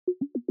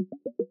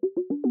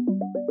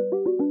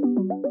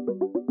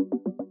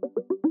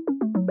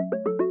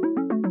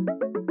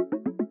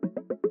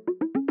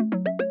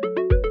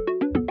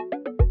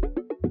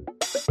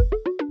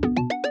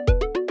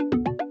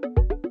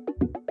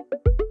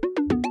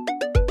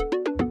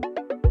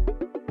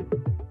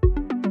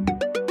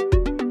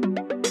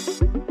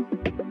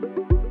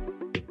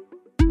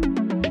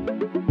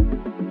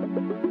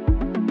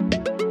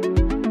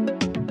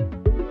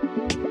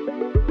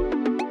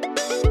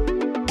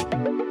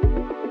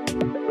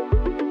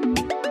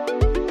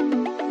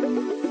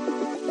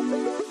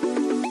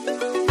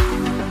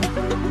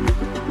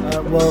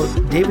Well,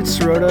 David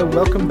Sirota,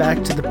 welcome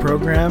back to the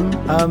program.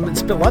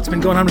 Lots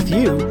been going on with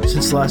you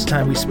since the last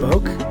time we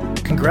spoke.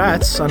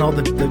 Congrats on all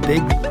the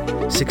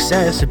big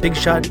success, a big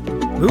shot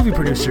movie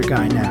producer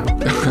guy now.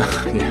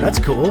 Yeah. That's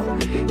cool.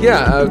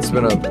 Yeah, it's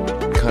been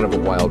a kind of a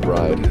wild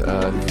ride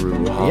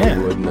through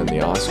Hollywood and then the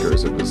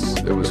Oscars.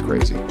 It was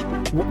crazy.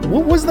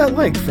 What was that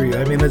like for you?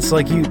 I mean, it's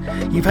like you've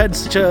had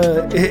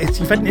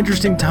you've had an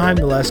interesting time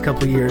the last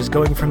couple of years,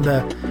 going from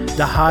the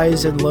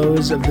highs and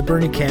lows of the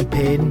Bernie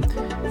campaign,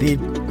 a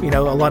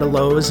lot of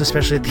lows,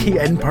 especially at the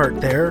end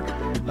part there.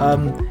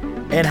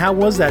 And how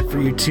was that for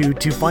you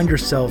to find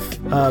yourself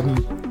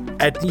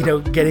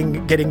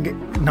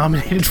getting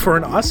nominated for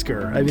an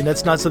Oscar? I mean,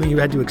 that's not something you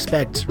had to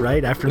expect,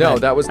 right?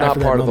 That was not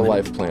part of the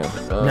life plan.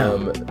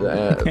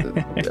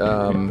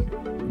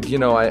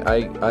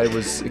 I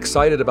was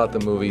excited about the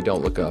movie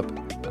Don't Look Up.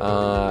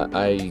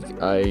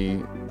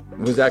 I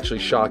was actually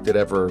shocked it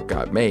ever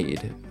got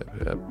made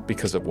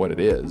because of what it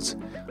is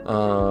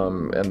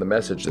and the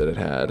message that it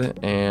had.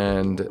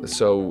 And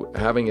so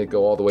having it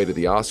go all the way to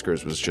the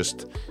Oscars was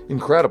just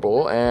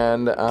incredible.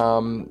 And,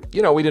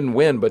 we didn't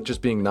win, but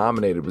just being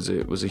nominated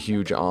was a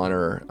huge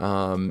honor.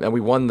 And we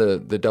won the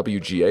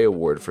WGA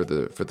award for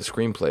the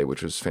screenplay,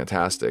 which was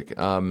fantastic.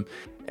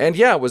 And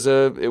yeah, it was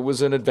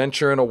an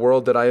adventure in a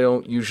world that I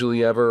don't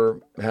usually ever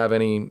have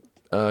any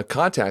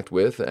contact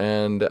with,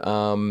 and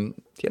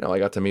I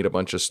got to meet a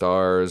bunch of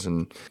stars,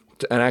 and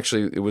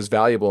actually it was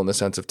valuable in the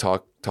sense of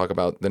talk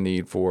about the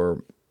need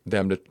for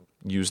them to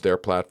use their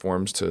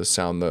platforms to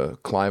sound the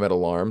climate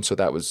alarm. So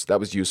that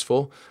was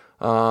useful.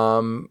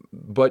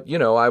 But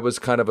I was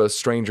kind of a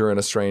stranger in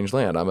a strange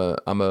land.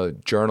 I'm a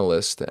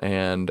journalist,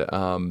 and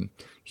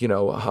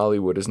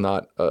Hollywood is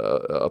not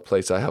a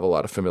place I have a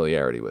lot of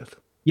familiarity with.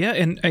 Yeah,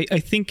 and I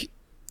think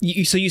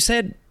you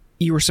said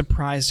you were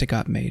surprised it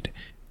got made,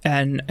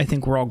 and I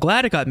think we're all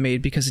glad it got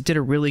made because it did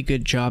a really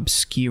good job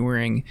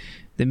skewering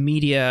the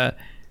media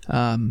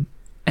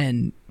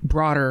and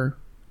broader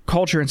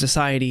culture and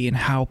society and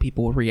how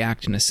people would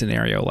react in a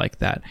scenario like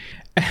that.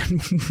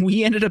 And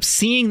we ended up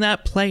seeing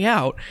that play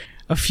out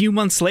a few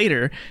months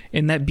later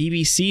in that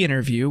BBC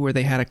interview where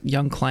they had a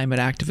young climate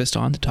activist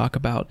on to talk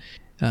about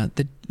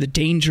the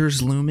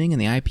dangers looming and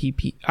the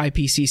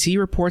IPCC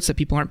reports that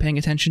people aren't paying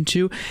attention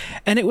to.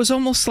 And it was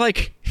almost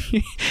like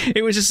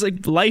it was just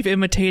like life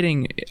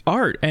imitating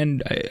art.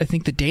 And I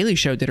think The Daily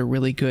Show did a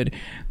really good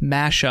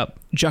mashup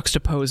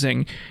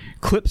juxtaposing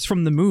clips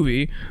from the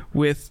movie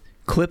with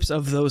clips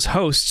of those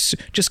hosts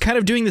just kind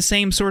of doing the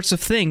same sorts of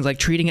things, like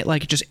treating it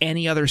like just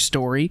any other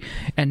story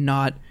and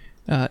not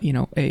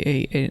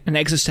an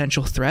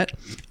existential threat,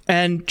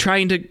 and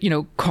trying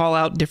to call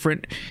out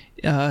different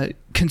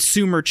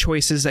consumer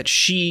choices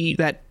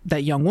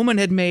that young woman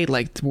had made,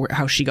 like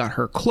how she got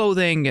her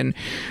clothing, and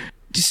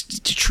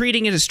just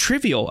treating it as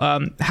trivial.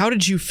 How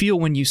did you feel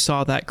when you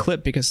saw that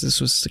clip? Because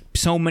this was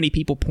so many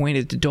people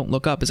pointed to Don't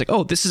Look Up. It's like,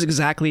 oh, this is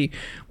exactly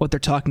what they're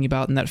talking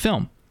about in that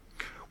film.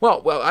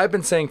 Well, I've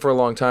been saying for a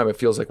long time, it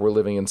feels like we're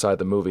living inside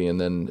the movie, and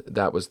then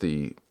that was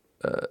the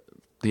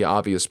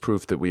obvious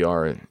proof that we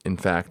are, in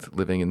fact,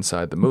 living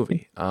inside the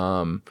movie.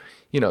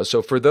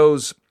 So for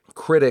those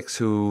critics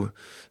who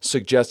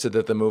suggested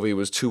that the movie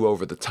was too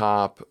over the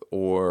top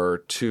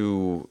or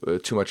too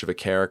much of a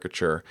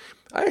caricature,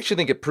 I actually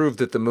think it proved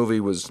that the movie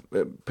was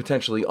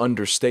potentially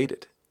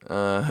understated.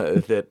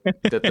 That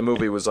the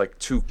movie was like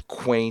too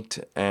quaint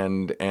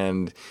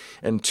and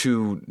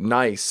too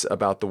nice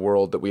about the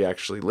world that we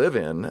actually live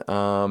in.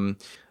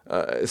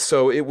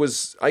 So it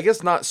was, I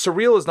guess, not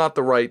surreal is not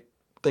the right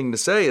thing to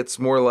say. It's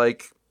more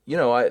like,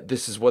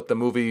 this is what the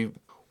movie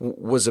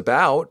was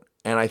about.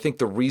 And I think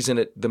the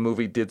reason the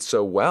movie did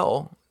so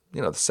well,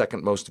 the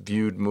second most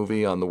viewed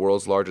movie on the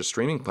world's largest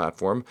streaming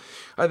platform,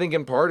 I think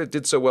in part it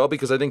did so well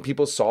because I think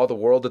people saw the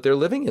world that they're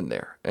living in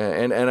there.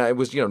 And I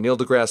was, Neil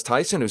deGrasse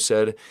Tyson, who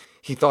said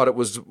he thought it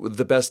was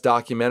the best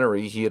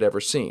documentary he had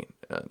ever seen.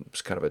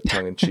 It's kind of a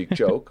tongue-in-cheek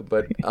joke,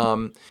 but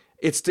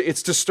it's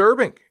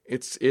disturbing.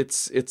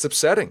 It's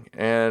upsetting.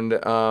 And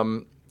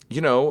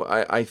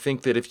I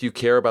think that if you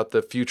care about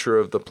the future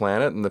of the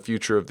planet and the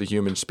future of the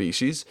human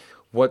species,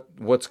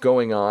 what's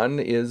going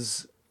on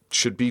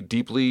should be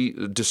deeply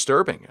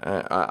disturbing.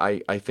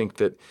 I think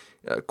that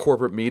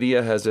corporate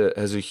media has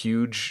a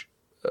huge,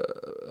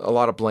 a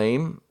lot of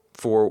blame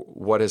for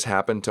what has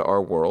happened to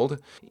our world.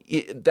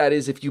 That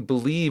is, if you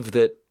believe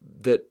that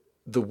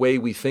the way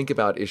we think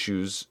about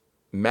issues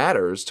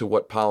matters to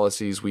what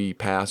policies we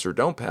pass or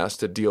don't pass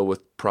to deal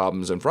with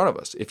problems in front of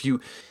us.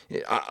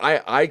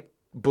 I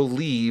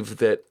believe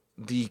that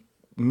the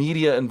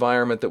media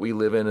environment that we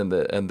live in and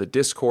the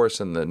discourse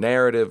and the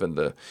narrative and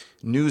the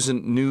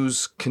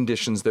news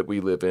conditions that we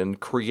live in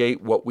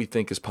create what we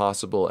think is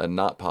possible and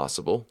not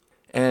possible.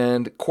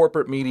 And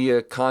corporate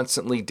media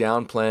constantly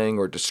downplaying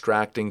or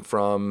distracting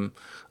from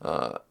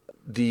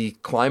the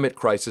climate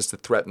crisis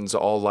that threatens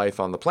all life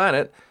on the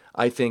planet,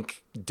 I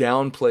think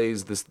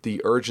downplays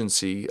the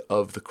urgency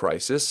of the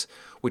crisis,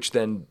 which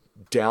then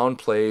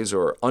downplays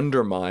or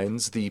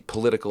undermines the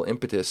political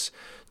impetus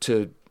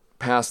to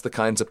pass the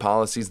kinds of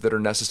policies that are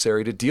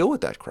necessary to deal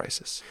with that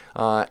crisis.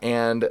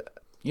 And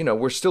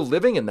we're still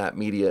living in that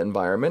media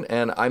environment,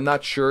 and I'm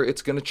not sure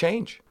it's going to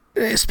change.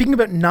 Speaking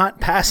about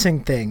not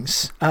passing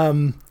things,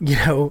 when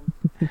Joe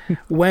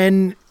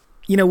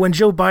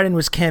Biden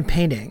was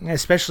campaigning,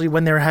 especially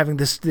when they were having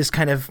this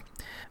kind of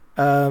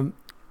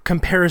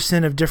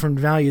comparison of different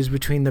values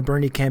between the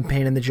Bernie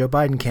campaign and the Joe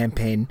Biden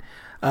campaign,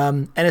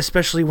 and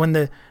especially when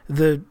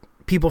the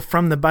people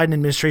from the Biden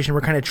administration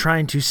were kind of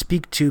trying to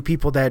speak to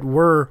people that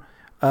were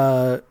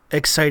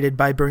excited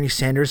by Bernie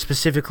Sanders,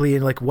 specifically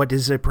in like what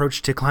his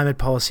approach to climate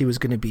policy was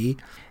going to be,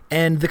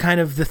 and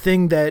the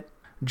thing that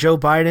Joe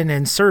Biden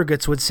and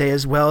surrogates would say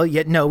as well,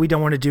 yet no, we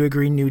don't want to do a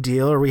Green New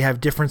Deal, or we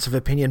have difference of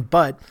opinion,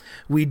 but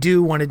we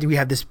do want to do, we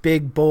have this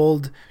big,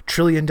 bold,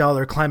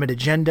 trillion-dollar climate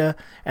agenda,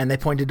 and they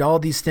pointed to all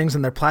these things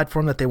on their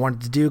platform that they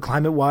wanted to do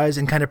climate-wise,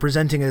 and kind of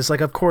presenting it as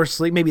like, of course,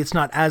 like maybe it's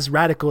not as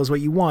radical as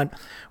what you want.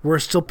 We're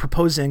still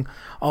proposing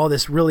all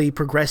this really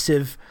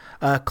progressive,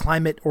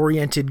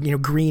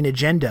 climate-oriented, green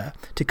agenda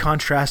to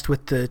contrast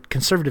with the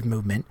conservative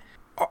movement.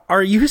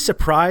 Are you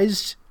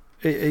surprised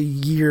a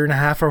year and a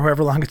half or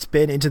however long it's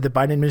been into the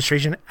Biden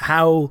administration,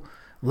 how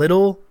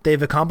little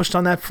they've accomplished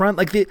on that front?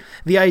 Like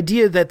the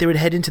idea that they would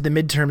head into the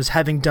midterms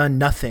having done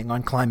nothing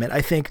on climate.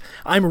 I think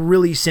I'm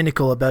really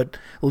cynical about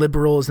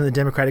liberals and the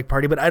Democratic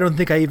Party, but I don't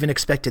think I even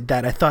expected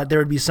that. I thought there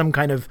would be some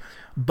kind of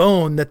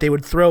bone that they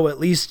would throw at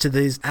least to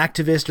these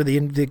activists or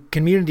the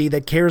community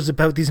that cares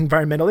about these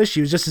environmental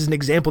issues, just as an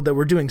example that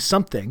we're doing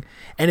something.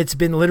 And it's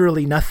been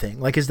literally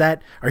nothing. Like, are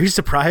you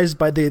surprised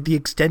by the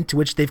extent to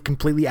which they've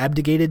completely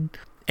abdicated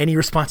any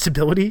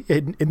responsibility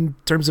in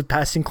terms of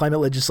passing climate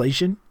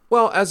legislation?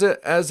 Well, as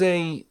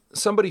a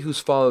somebody who's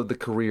followed the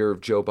career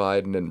of Joe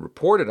Biden and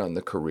reported on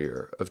the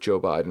career of Joe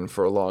Biden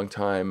for a long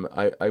time,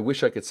 I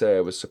wish I could say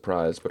I was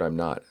surprised, but I'm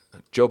not.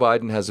 Joe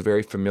Biden has a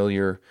very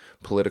familiar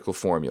political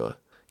formula.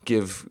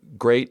 Give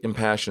great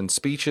impassioned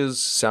speeches,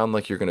 sound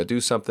like you're going to do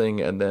something,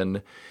 and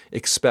then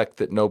expect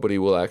that nobody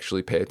will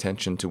actually pay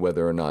attention to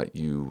whether or not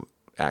you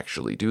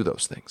actually do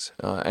those things.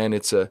 And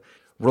it's a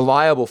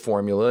reliable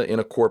formula in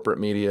a corporate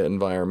media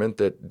environment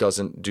that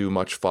doesn't do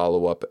much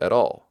follow-up at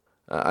all.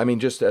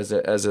 Just as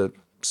a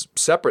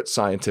separate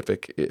science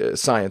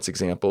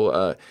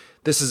example,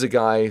 this is a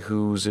guy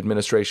whose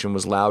administration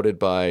was lauded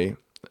by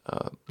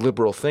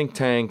liberal think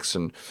tanks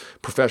and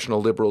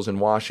professional liberals in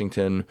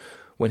Washington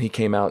when he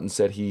came out and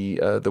said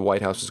the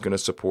White House was going to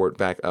support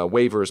patent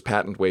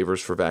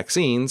waivers for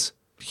vaccines.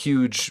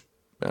 Huge,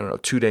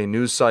 2-day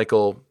news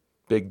cycle,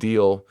 big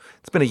deal.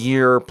 It's been a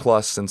year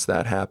plus since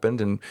that happened,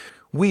 and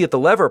we at The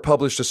Lever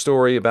published a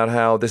story about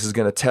how this is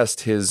going to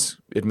test his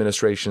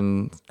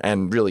administration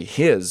and really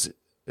his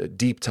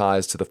deep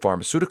ties to the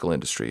pharmaceutical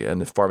industry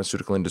and the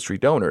pharmaceutical industry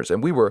donors.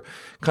 And we were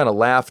kind of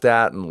laughed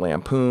at and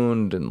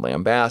lampooned and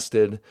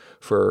lambasted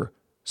for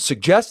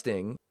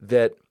suggesting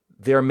that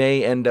there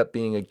may end up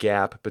being a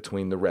gap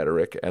between the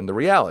rhetoric and the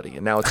reality.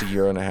 And now it's a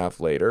year and a half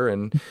later,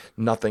 and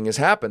nothing has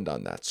happened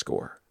on that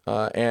score.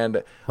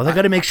 They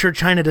got to make sure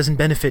China doesn't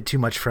benefit too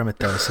much from it,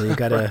 though. So you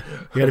got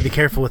to be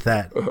careful with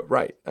that.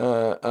 Right.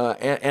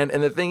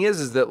 And the thing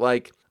is that,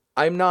 like,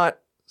 I'm not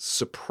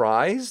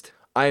surprised.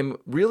 I'm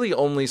really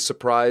only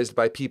surprised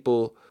by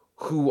people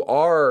who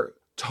are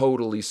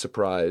totally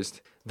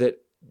surprised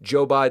that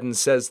Joe Biden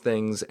says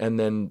things and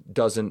then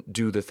doesn't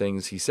do the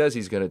things he says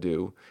he's going to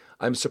do.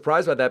 I'm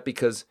surprised by that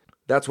because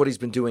that's what he's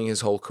been doing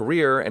his whole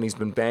career, and he's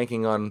been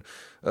banking on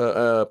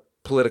a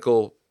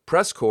political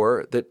press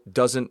corps that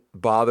doesn't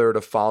bother to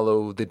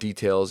follow the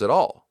details at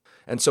all.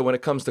 And so when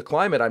it comes to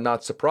climate, I'm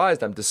not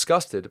surprised. I'm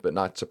disgusted, but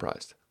not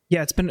surprised.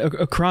 Yeah, it's been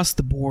across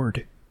the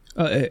board.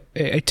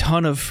 A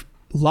ton of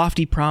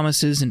lofty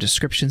promises and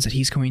descriptions that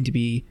he's going to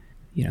be,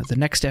 the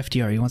next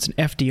FDR. He wants an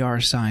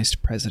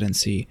FDR-sized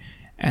presidency,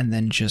 and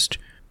then just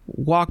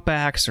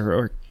walkbacks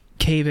or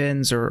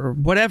cave-ins or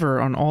whatever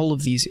on all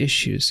of these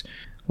issues,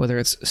 whether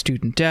it's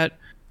student debt,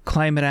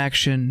 climate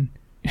action,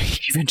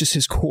 even just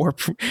his core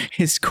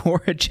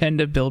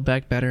agenda, Build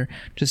Back Better,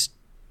 just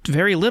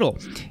very little.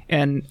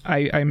 And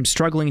I'm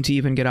struggling to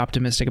even get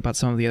optimistic about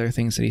some of the other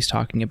things that he's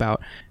talking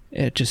about.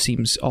 It just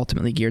seems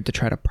ultimately geared to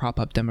try to prop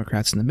up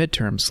Democrats in the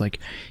midterms, like,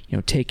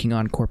 taking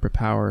on corporate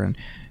power and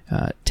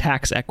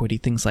tax equity,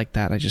 things like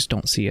that. I just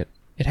don't see it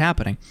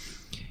happening.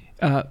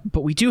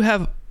 But we do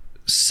have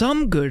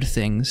some good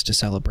things to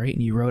celebrate,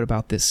 and you wrote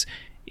about this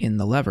in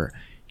The Lever.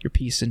 Your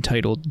piece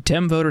entitled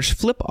 "Dem Voters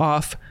Flip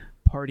Off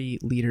Party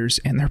Leaders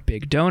and Their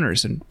Big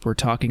Donors." And we're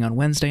talking on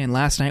Wednesday, and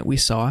last night we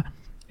saw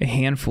a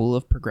handful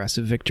of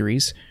progressive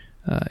victories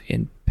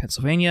in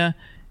Pennsylvania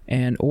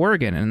and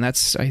Oregon, and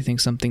that's, I think,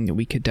 something that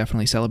we could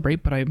definitely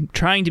celebrate. But I'm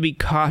trying to be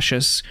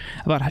cautious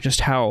about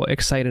how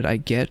excited I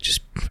get,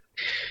 just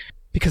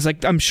because,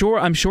 like, I'm sure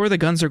the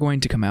guns are going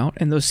to come out,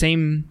 and those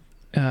same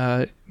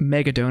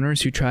mega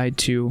donors who tried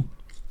to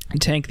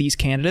tank these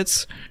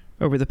candidates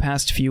over the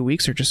past few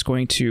weeks are just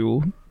going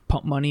to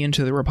pump money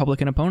into the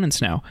Republican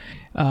opponents now.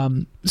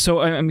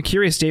 So I'm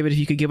curious, David, if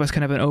you could give us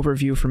kind of an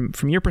overview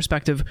from your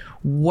perspective,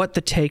 what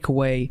the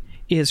takeaway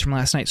is from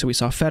last night. So we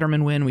saw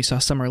Fetterman win, we saw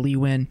Summer Lee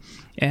win,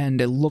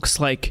 and it looks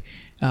like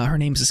her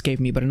name's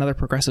escaped me, but another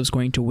progressive's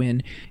going to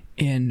win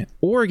in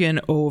Oregon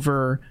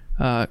over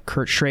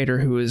Kurt Schrader,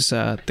 who is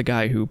the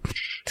guy who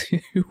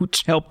who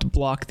helped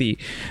block the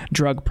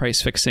drug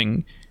price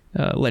fixing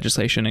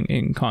legislation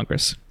in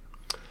Congress.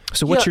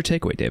 So what's your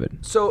takeaway,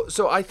 David?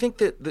 So I think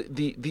that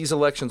these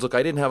elections, look,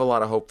 I didn't have a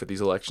lot of hope for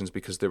these elections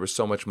because there was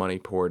so much money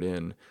poured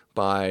in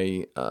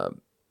by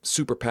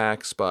super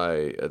PACs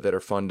that are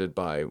funded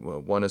by,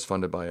 one is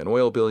funded by an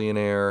oil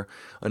billionaire,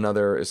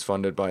 another is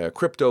funded by a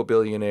crypto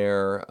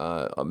billionaire.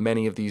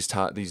 Many of these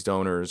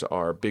donors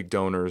are big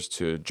donors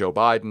to Joe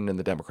Biden and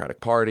the Democratic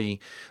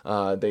Party.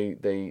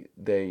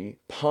 They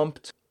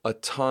pumped a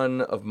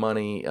ton of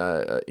money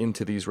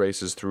into these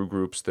races through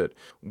groups that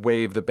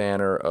wave the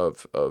banner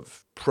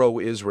of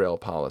pro-Israel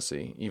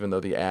policy, even though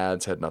the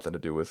ads had nothing to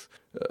do with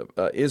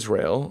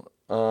Israel.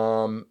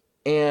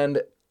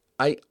 And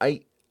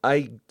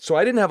so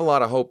I didn't have a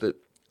lot of hope that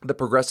the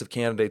progressive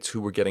candidates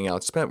who were getting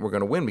outspent were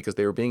going to win because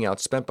they were being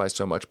outspent by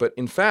so much. But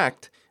in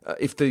fact,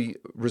 if the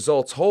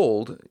results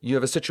hold, you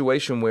have a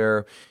situation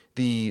where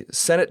the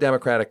Senate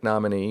Democratic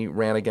nominee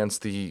ran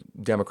against the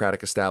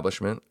Democratic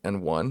establishment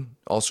and won.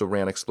 Also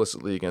ran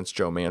explicitly against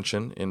Joe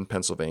Manchin in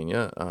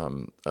Pennsylvania,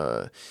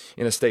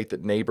 in a state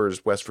that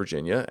neighbors West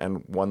Virginia,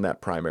 and won that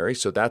primary.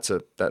 So that's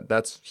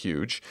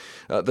huge.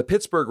 The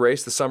Pittsburgh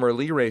race, the Summer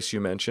Lee race you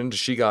mentioned,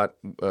 she got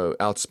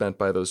outspent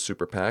by those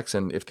super PACs,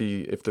 and if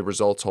the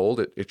results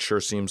hold, it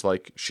sure seems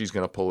like she's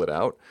going to pull it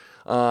out.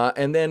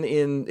 And then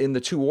in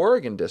the two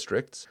Oregon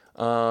districts,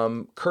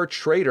 Kurt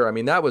Schrader, I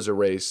mean, that was a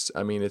race.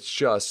 I mean,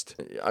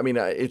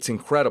 it's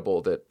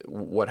incredible that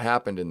what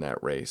happened in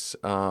that race,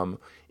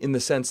 in the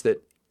sense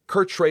that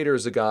Kurt Schrader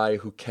is a guy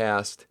who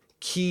cast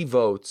key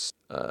votes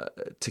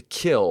to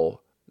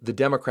kill the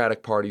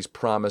Democratic Party's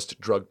promised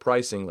drug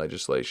pricing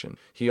legislation.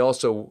 He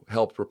also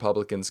helped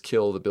Republicans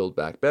kill the Build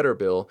Back Better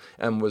bill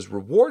and was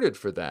rewarded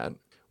for that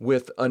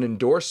with an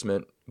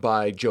endorsement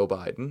by Joe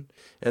Biden.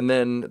 And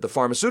then the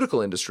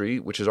pharmaceutical industry,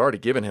 which has already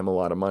given him a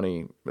lot of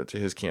money to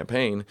his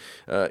campaign,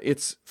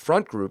 its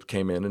front group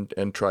came in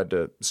and tried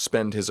to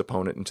spend his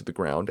opponent into the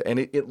ground. And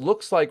it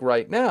looks like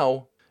right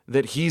now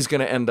that he's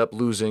going to end up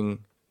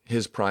losing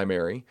his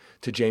primary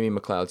to Jamie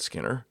McLeod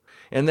Skinner.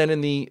 And then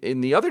in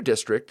the other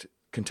district,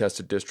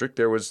 contested district,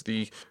 there was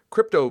the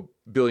crypto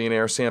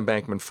billionaire Sam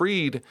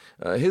Bankman-Fried.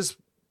 His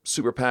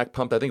super PAC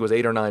pumped, I think it was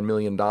 $8 or $9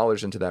 million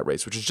into that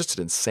race, which is just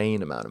an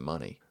insane amount of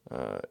money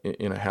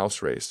in a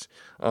House race,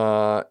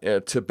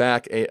 to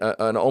back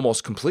an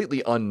almost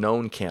completely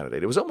unknown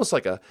candidate. It was almost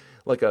like a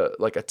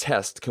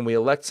test. Can we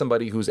elect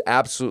somebody who's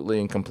absolutely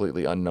and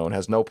completely unknown,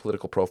 has no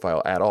political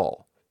profile at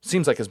all?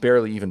 Seems like has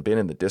barely even been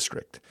in the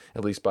district,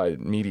 at least by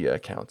media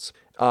accounts.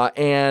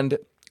 And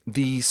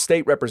the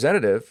state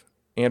representative,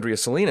 Andrea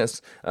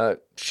Salinas,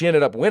 she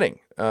ended up winning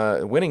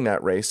that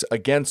race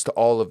against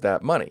all of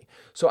that money.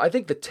 So I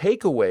think the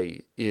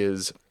takeaway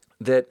is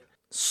that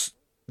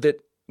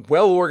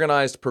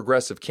well-organized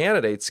progressive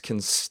candidates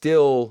can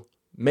still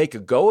make a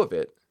go of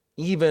it,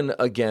 even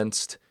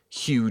against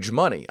huge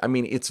money. I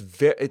mean, it's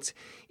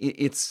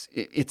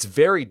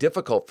very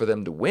difficult for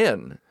them to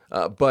win,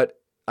 but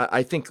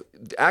I think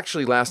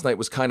actually last night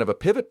was kind of a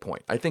pivot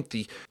point. I think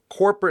the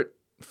corporate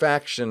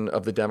faction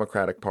of the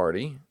Democratic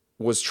Party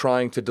was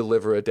trying to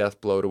deliver a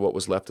death blow to what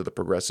was left of the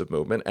progressive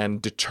movement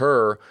and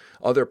deter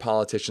other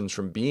politicians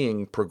from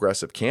being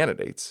progressive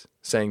candidates,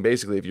 saying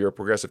basically if you're a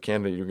progressive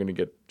candidate, you're going to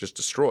get just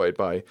destroyed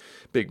by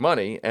big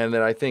money. And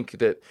then I think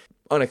that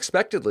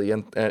unexpectedly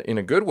and in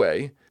a good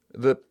way,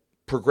 the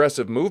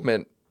progressive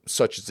movement,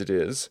 such as it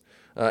is,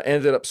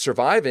 ended up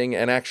surviving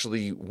and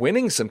actually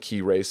winning some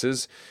key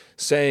races,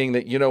 saying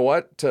that, you know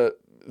what,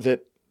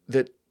 that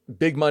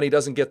big money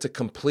doesn't get to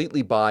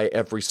completely buy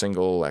every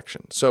single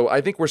election. So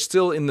I think we're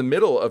still in the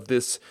middle of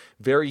this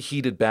very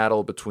heated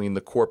battle between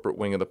the corporate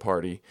wing of the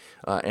party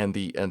and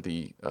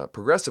the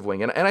progressive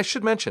wing. And I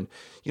should mention,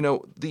 you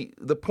know,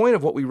 the point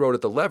of what we wrote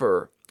at The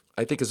Lever,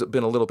 I think, has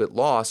been a little bit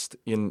lost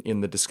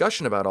in the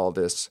discussion about all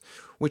this,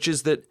 which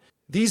is that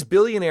these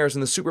billionaires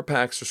and the super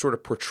PACs are sort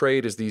of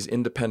portrayed as these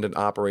independent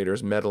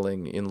operators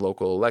meddling in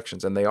local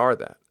elections, and they are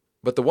that.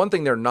 But the one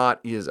thing they're not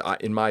is,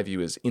 in my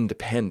view, is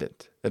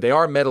independent. They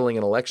are meddling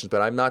in elections,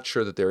 but I'm not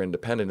sure that they're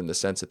independent in the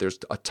sense that there's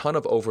a ton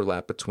of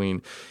overlap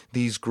between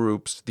these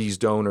groups, these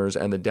donors,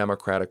 and the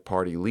Democratic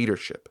Party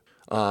leadership.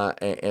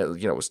 And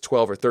you know, it was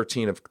 12 or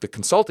 13 of the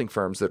consulting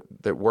firms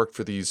that worked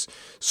for these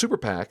super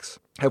PACs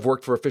have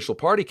worked for official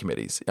party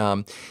committees.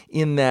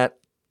 In that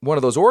one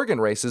of those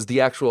Oregon races,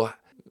 the actual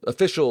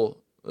official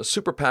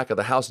super PAC of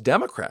the House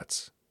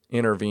Democrats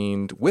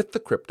intervened with the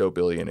crypto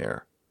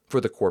billionaire for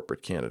the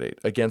corporate candidate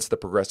against the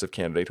progressive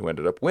candidate who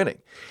ended up winning.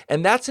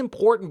 And that's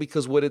important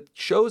because what it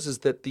shows is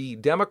that the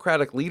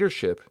Democratic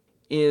leadership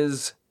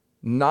is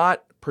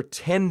not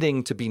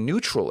pretending to be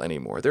neutral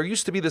anymore. There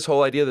used to be this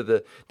whole idea that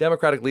the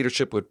Democratic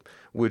leadership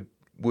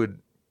would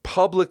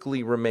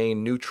publicly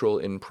remain neutral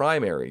in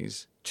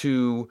primaries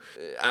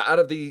out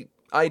of the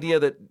idea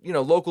that, you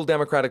know, local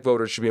Democratic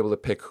voters should be able to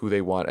pick who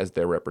they want as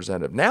their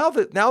representative. Now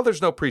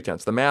there's no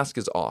pretense. The mask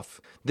is off.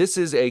 This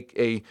is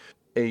a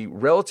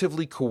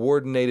relatively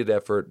coordinated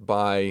effort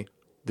by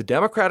the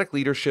Democratic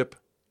leadership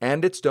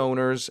and its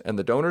donors and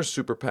the donors'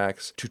 super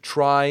PACs to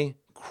try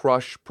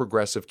crush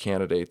progressive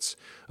candidates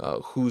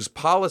whose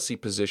policy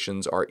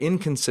positions are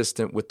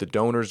inconsistent with the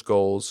donors'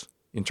 goals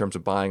in terms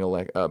of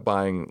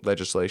buying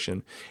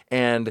legislation,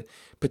 and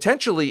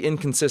potentially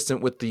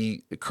inconsistent with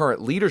the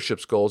current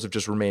leadership's goals of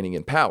just remaining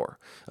in power.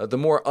 The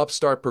more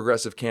upstart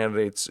progressive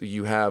candidates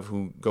you have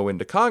who go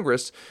into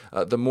Congress,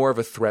 the more of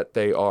a threat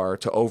they are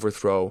to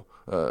overthrow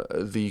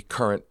the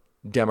current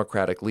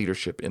Democratic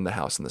leadership in the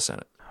House and the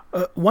Senate.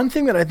 One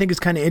thing that I think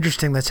is kind of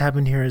interesting that's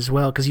happened here as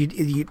well, because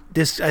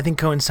this I think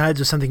coincides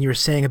with something you were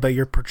saying about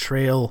your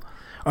portrayal,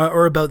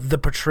 or about the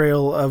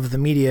portrayal of the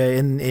media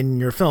in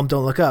your film,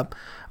 Don't Look Up,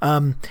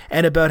 and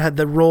about how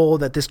the role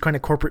that this kind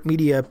of corporate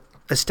media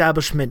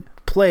establishment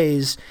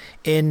plays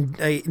in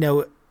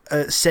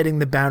setting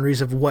the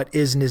boundaries of what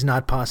is and is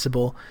not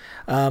possible,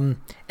 and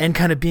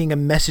kind of being a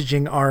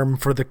messaging arm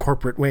for the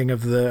corporate wing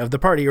of the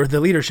party, or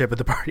the leadership of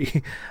the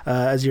party,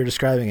 as you're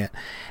describing it.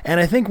 And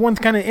I think one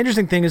kind of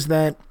interesting thing is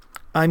that,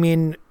 I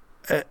mean,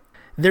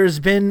 there's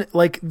been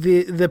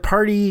the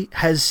party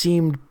has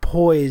seemed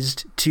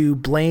poised to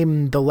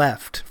blame the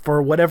left for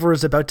whatever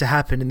is about to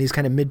happen in these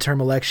kind of midterm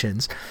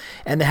elections.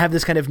 And they have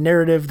this kind of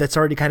narrative that's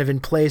already kind of in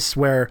place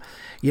where,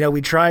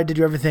 we tried to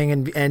do everything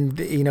and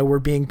we're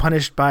being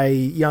punished by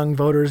young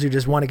voters who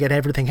just want to get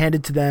everything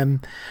handed to them.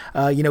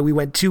 We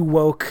went too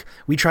woke.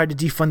 We tried to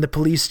defund the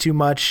police too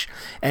much,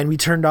 and we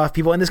turned off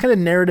people. And this kind of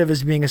narrative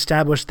is being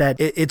established that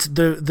it's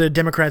the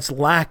Democrats'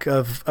 lack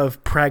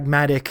of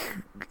pragmatic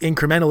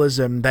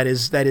incrementalism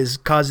that is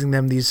causing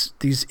them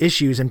these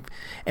issues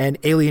and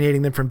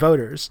alienating them from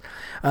voters.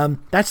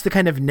 That's the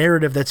kind of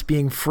narrative that's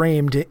being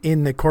framed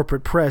in the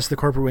corporate press, the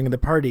corporate wing of the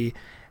party,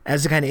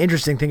 as the kind of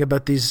interesting thing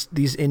about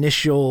these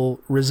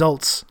initial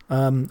results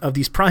of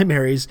these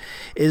primaries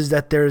is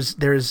that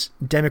there's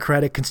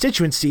Democratic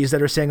constituencies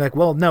that are saying like,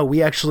 well, no,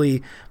 we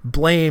actually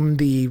blame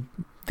the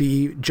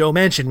Joe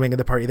Manchin wing of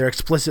the party. They're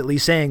explicitly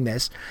saying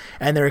this,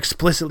 and they're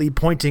explicitly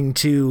pointing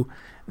to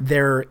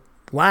their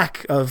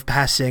lack of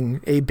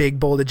passing a big,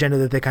 bold agenda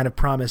that they kind of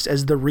promised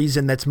as the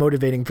reason that's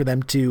motivating for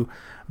them to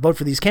vote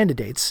for these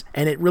candidates.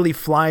 And it really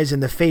flies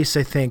in the face,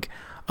 I think,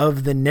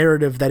 of the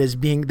narrative that is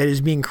being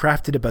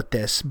crafted about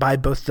this by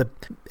both the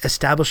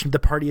establishment, the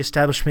party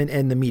establishment,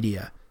 and the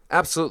media.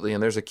 Absolutely.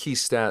 And there's a key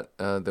stat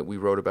that we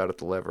wrote about at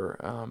The Lever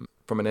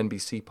from an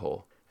NBC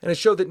poll. And it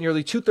showed that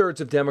nearly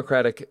 2/3 of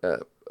Democratic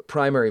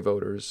primary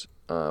voters,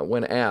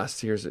 when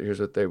asked, here's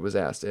what they was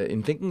asked,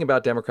 in thinking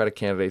about Democratic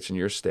candidates in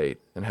your state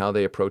and how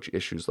they approach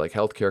issues like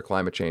healthcare,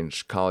 climate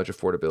change, college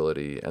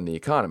affordability, and the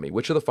economy,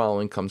 which of the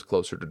following comes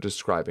closer to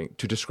describing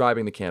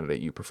the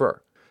candidate you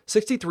prefer?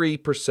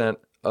 63%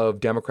 of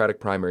Democratic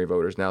primary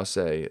voters now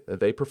say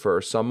they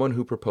prefer someone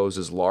who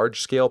proposes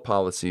large-scale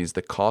policies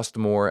that cost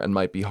more and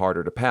might be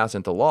harder to pass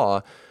into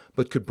law,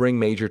 but could bring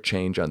major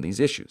change on these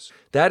issues.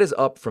 That is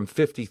up from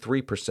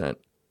 53%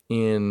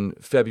 in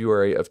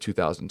February of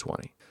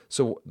 2020.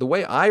 So the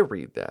way I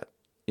read that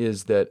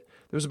is that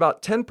there was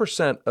about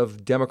 10%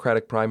 of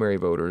Democratic primary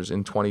voters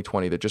in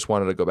 2020 that just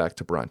wanted to go back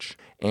to brunch,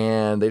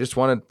 and they just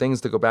wanted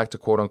things to go back to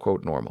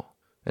quote-unquote normal.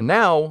 And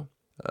now,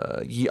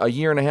 a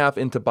year and a half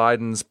into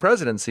Biden's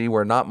presidency,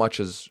 where not much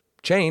has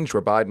changed,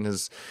 where Biden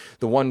has,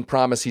 the one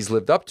promise he's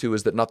lived up to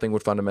is that nothing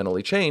would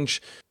fundamentally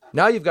change.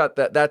 Now you've got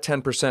that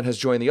 10% has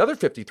joined the other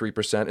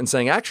 53% in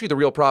saying, actually, the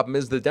real problem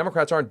is the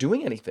Democrats aren't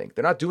doing anything.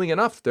 They're not doing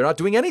enough. They're not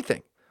doing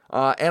anything.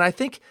 And I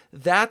think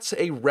that's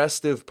a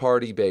restive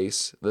party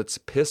base that's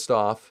pissed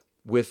off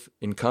with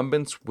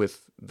incumbents,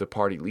 with the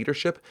party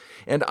leadership.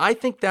 And I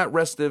think that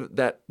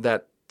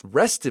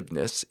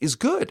restiveness is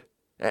good.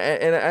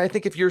 And I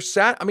think if you're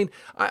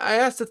I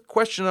asked a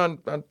question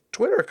on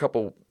Twitter a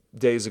couple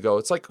days ago.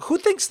 It's like, who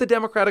thinks the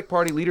Democratic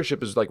Party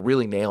leadership is like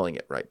really nailing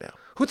it right now?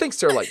 Who thinks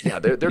they're like, yeah,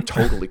 they're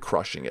totally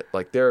crushing it.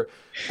 Like they're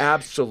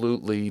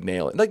absolutely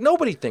nailing it. Like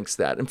nobody thinks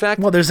that. In fact,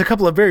 well, there's a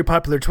couple of very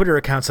popular Twitter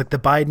accounts like the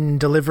Biden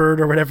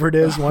Delivered or whatever it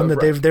is, one that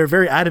right. they're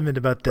very adamant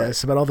about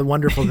this, about all the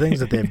wonderful things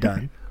that they've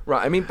done.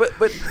 Right. I mean,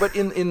 but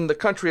in the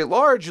country at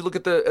large, you look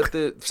at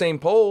the same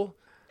poll,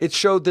 it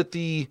showed that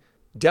the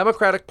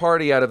Democratic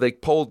Party they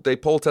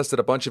poll tested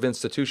a bunch of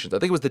institutions. I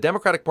think it was the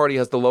Democratic Party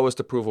has the lowest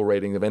approval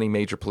rating of any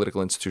major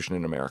political institution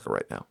in America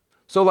right now.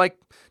 So like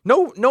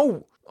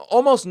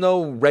almost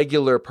no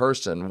regular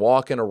person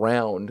walking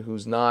around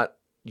who's not,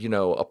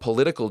 a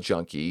political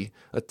junkie,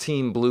 a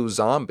Team Blue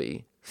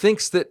zombie,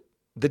 thinks that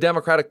the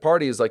Democratic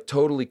Party is like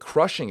totally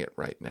crushing it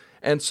right now.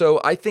 And so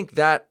I think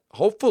that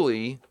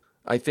hopefully,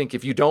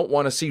 if you don't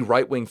want to see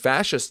right-wing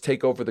fascists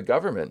take over the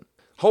government,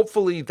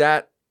 hopefully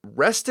that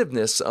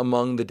restiveness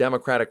among the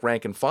Democratic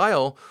rank and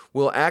file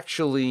will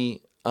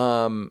actually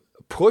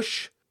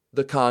push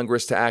the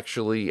Congress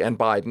and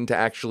Biden to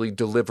actually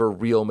deliver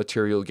real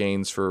material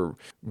gains for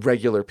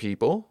regular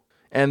people,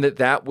 and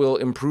that will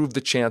improve the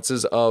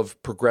chances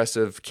of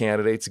progressive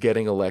candidates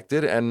getting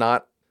elected and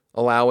not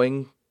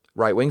allowing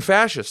right-wing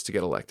fascists to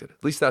get elected.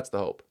 At least that's the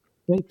hope.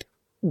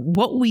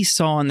 What we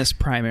saw in this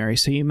primary,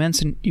 so you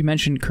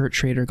mentioned Kurt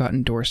Schrader got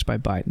endorsed by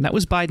Biden. That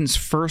was Biden's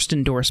first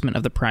endorsement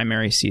of the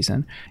primary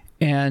season.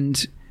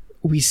 And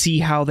we see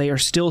how they are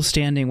still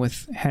standing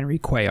with Henry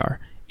Cuellar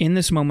in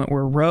this moment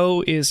where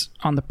Roe is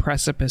on the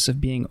precipice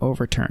of being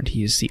overturned.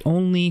 He is the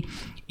only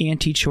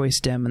anti-choice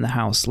Dem in the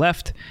House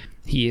left.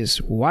 He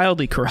is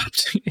wildly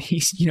corrupt.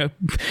 He's,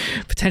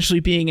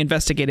 potentially being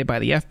investigated by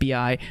the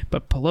FBI.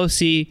 But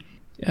Pelosi,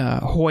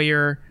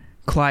 Hoyer,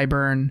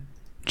 Clyburn,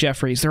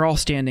 Jeffries, they're all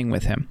standing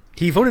with him.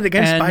 He voted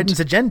against Biden's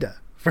agenda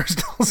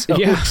first, also,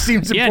 which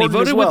seems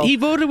important as well. He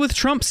voted with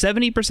Trump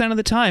 70% of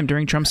the time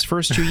during Trump's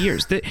first 2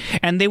 years.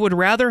 And they would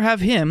rather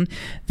have him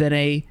than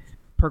a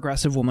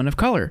progressive woman of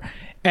color.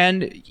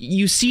 And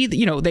you see,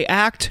 they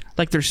act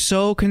like they're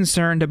so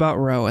concerned about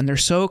Roe, and they're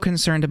so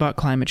concerned about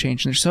climate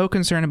change, and they're so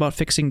concerned about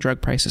fixing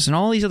drug prices and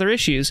all these other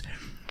issues.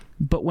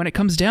 But when it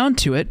comes down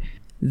to it,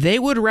 they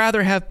would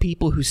rather have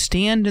people who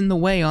stand in the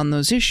way on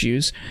those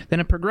issues than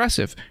a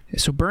progressive.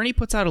 So Bernie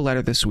puts out a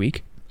letter this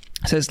week,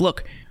 says,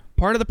 look,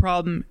 part of the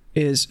problem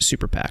is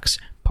super PACs.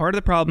 Part of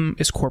the problem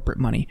is corporate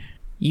money.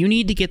 You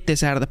need to get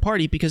this out of the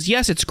party because,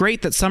 yes, it's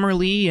great that Summer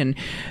Lee and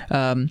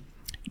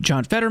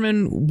John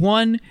Fetterman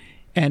won,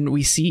 and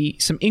we see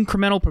some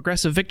incremental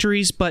progressive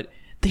victories, but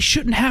they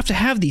shouldn't have to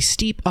have these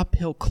steep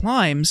uphill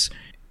climbs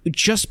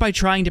just by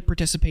trying to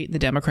participate in the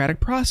democratic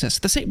process.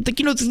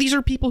 These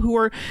are people who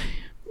are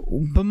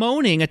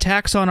bemoaning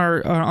attacks on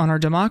our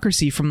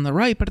democracy from the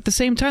right, but at the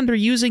same time, they're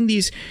using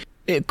these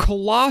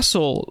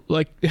colossal,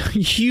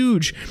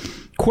 huge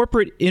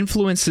corporate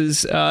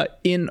influences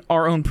in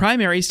our own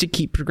primaries to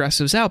keep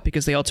progressives out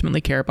because they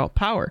ultimately care about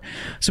power.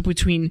 So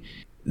between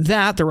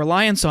that, the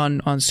reliance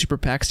on super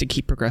PACs to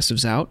keep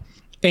progressives out,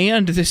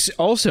 and this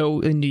also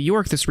in New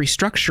York, this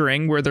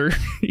restructuring where they're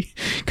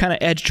kind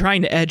of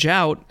trying to edge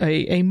out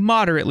a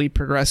moderately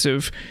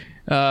progressive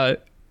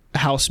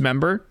House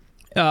member,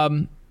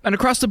 and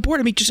across the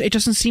board, it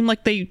doesn't seem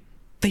like they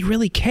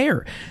really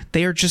care.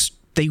 They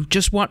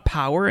just want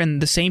power,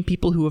 and the same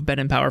people who have been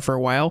in power for a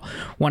while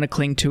want to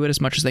cling to it as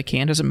much as they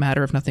can. Doesn't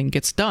matter if nothing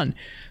gets done.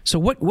 So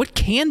what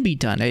can be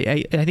done?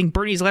 I think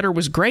Bernie's letter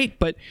was great,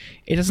 but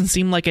it doesn't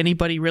seem like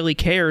anybody really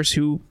cares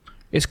who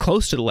is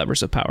close to the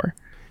levers of power.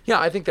 Yeah,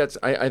 I think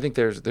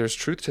there's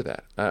truth to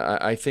that.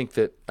 I think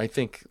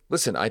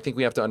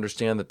we have to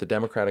understand that the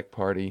Democratic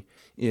Party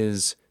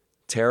is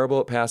terrible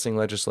at passing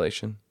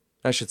legislation.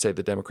 I should say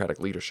the Democratic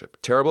leadership,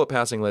 terrible at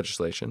passing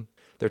legislation.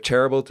 They're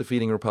terrible at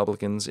defeating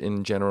Republicans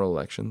in general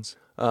elections.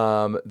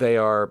 They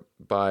are,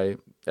 by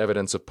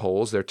evidence of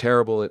polls, they're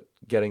terrible at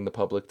getting the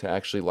public to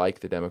actually like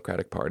the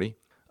Democratic Party.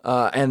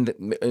 And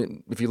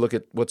if you look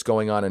at what's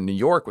going on in New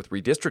York with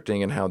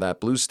redistricting and how that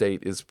blue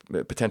state is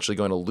potentially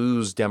going to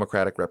lose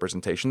Democratic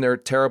representation, they're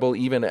terrible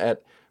even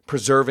at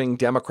preserving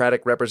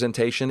Democratic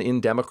representation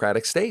in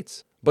Democratic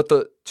states. But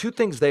the two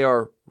things they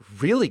are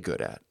really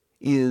good at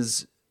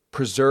is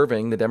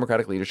preserving the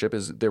Democratic leadership.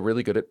 They're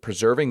really good at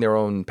preserving their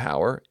own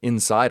power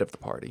inside of the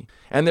party.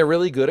 And they're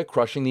really good at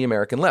crushing the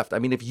American left. I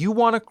mean, if you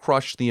want to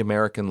crush the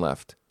American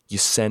left, you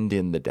send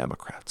in the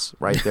Democrats,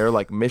 right? They're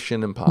like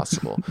Mission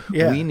Impossible.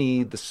 Yeah. We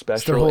need the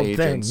special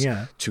agents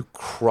thing, to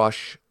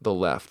crush the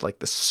left, like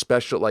the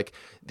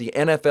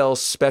NFL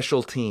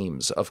special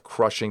teams of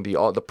crushing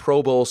the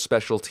Pro Bowl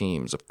special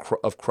teams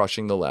of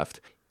crushing the left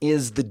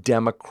is the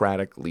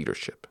Democratic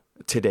leadership.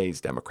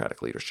 Today's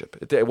Democratic leadership.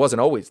 It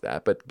wasn't always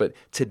that, but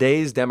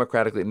today's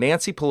Democratic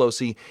Nancy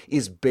Pelosi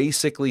is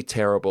basically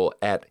terrible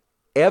at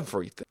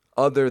everything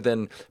other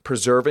than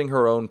preserving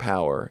her own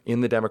power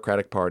in the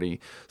Democratic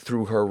Party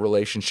through her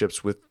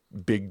relationships with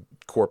big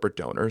corporate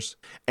donors.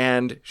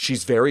 And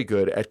she's very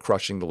good at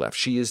crushing the left.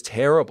 She is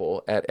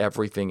terrible at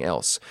everything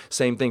else.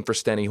 Same thing for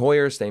Steny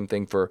Hoyer, same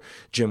thing for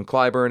Jim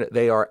Clyburn.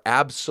 They are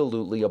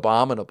absolutely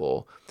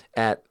abominable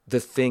at the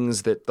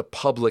things that the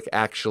public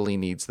actually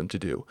needs them to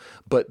do.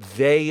 But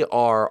they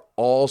are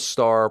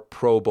all-star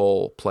Pro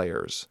Bowl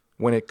players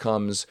when it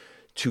comes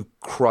to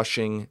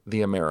crushing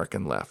the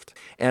American left.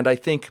 And I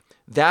think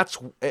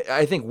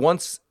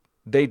once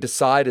they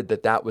decided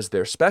that was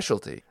their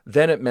specialty,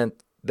 then it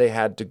meant they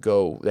have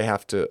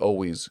to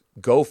always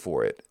go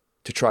for it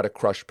to try to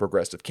crush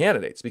progressive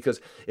candidates. Because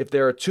if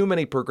there are too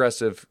many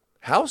progressive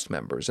House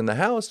members in the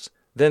House,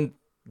 then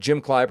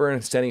Jim Clyburn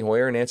and Steny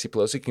Hoyer and Nancy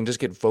Pelosi can just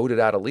get voted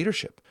out of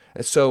leadership.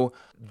 And so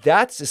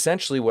that's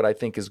essentially what I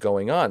think is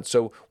going on.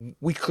 So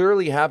we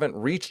clearly haven't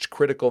reached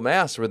critical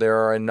mass where there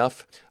are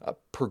enough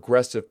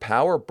progressive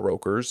power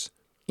brokers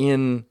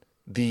in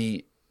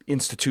the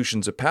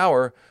institutions of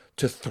power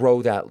to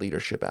throw that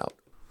leadership out.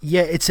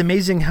 Yeah, it's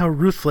amazing how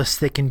ruthless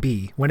they can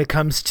be when it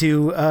comes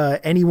to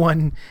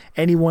anyone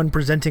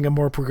presenting a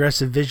more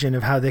progressive vision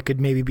of how they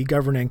could maybe be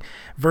governing,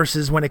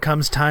 versus when it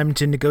comes time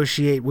to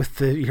negotiate with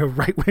the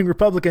right-wing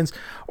Republicans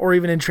or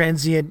even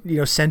intransient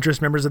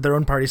centrist members of their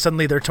own party.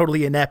 Suddenly they're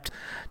totally inept.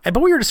 But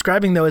what you're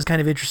describing though is kind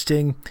of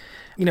interesting.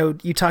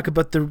 You talk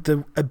about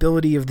the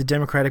ability of the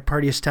Democratic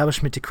Party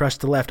establishment to crush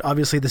the left.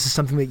 Obviously, this is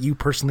something that you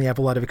personally have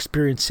a lot of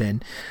experience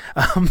in,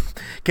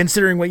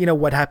 considering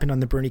what happened on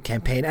the Bernie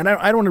campaign. And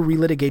I don't want to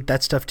relitigate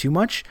that stuff too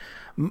much.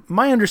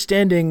 My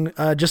understanding,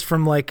 just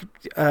from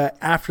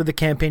after the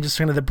campaign, just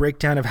kind of the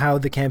breakdown of how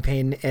the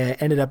campaign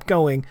ended up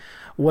going,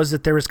 was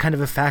that there was kind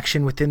of a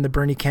faction within the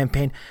Bernie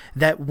campaign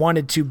that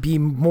wanted to be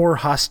more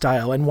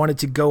hostile and wanted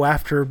to go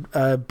after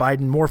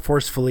Biden more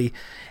forcefully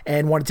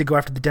and wanted to go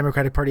after the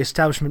Democratic Party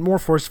establishment more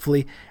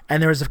forcefully.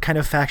 And there was a kind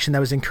of faction that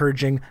was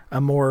encouraging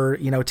a more,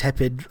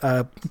 tepid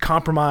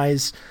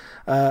compromise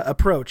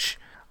approach.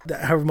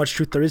 However much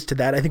truth there is to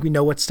that, I think we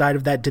know what side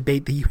of that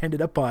debate that you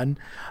ended up on.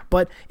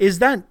 But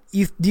do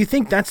you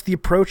think that's the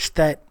approach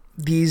that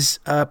these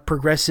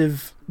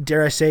progressive,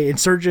 dare I say,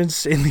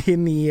 insurgents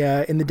in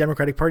the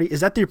Democratic Party,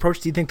 is that the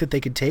approach do you think that they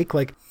could take?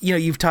 Like,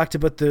 you've talked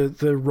about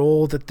the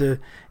role that the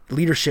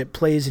leadership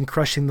plays in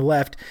crushing the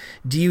left.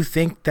 Do you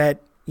think that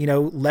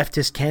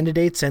leftist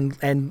candidates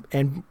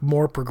and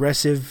more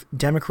progressive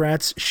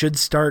Democrats should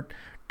start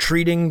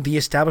treating the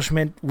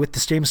establishment with the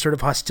same sort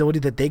of hostility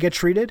that they get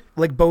treated,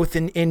 like both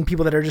in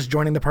people that are just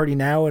joining the party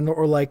now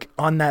or like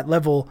on that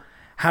level?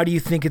 How do you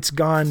think it's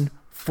gone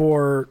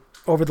for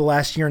over the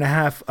last year and a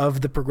half of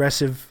the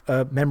progressive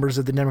members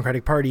of the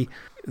Democratic Party,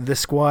 the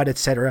squad,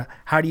 etc.?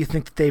 How do you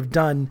think that they've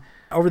done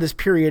over this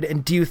period?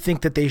 And do you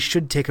think that they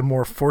should take a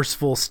more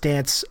forceful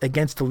stance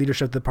against the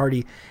leadership of the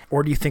party?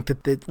 Or do you think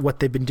that what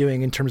they've been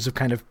doing in terms of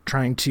kind of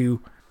trying to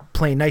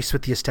play nice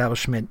with the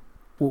establishment,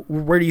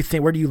 where do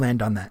you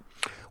land on that?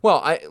 Well,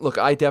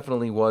 I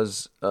definitely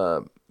was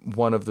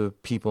one of the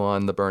people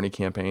on the Bernie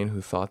campaign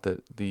who thought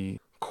that the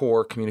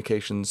core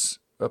communications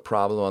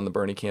problem on the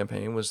Bernie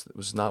campaign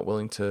was not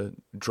willing to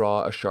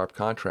draw a sharp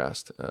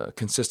contrast,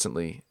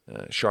 consistently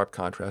sharp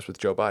contrast with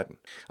Joe Biden.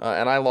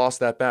 And I lost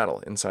that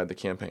battle inside the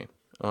campaign.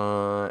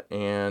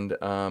 And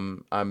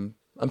I'm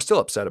still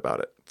upset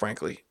about it,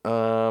 frankly.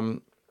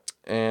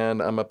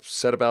 And I'm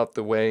upset about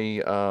the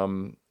way,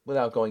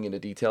 without going into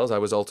details,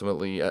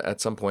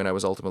 at some point I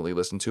was ultimately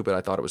listened to, but I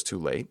thought it was too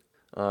late.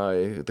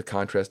 The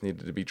contrast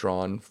needed to be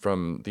drawn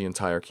from the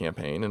entire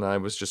campaign, and I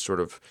was just sort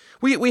of,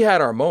 we had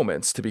our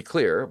moments, to be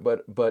clear,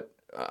 but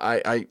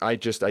I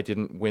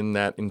didn't win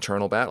that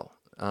internal battle.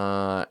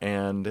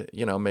 And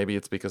maybe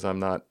it's because I'm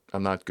not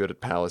good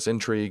at palace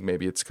intrigue.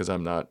 Maybe it's because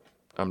I'm not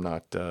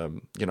a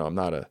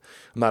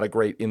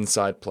great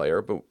inside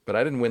player, but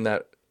I didn't win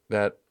that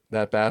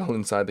battle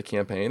inside the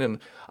campaign. And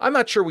I'm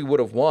not sure we would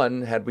have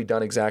won had we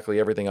done exactly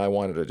everything I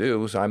wanted to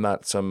do. So I'm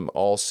not some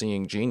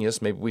all-seeing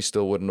genius. Maybe we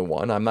still wouldn't have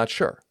won. I'm not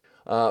sure.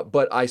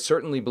 But I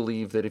certainly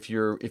believe that if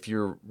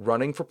you're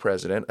running for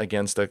president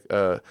against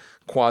a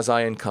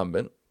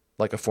quasi-incumbent,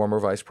 like a former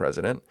vice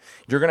president,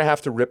 you're going to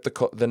have to rip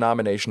the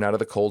nomination out of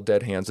the cold,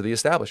 dead hands of the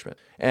establishment.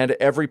 And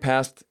every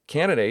past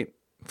candidate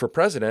for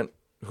president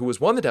who has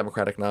won the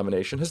Democratic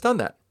nomination has done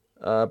that.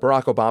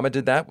 Barack Obama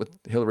did that with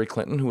Hillary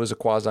Clinton, who was a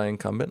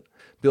quasi-incumbent.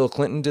 Bill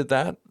Clinton did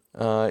that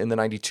in the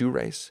 92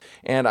 race.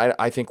 And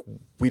I think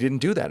we didn't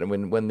do that.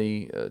 And when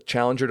the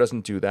challenger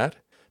doesn't do that,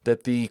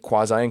 that the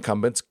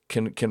quasi-incumbents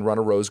can run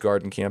a Rose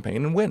Garden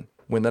campaign and win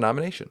the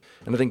nomination.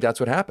 And I think that's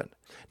what happened.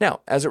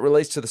 Now, as it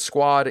relates to the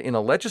squad in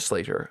a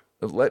legislative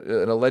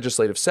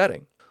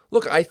setting,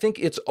 look, I think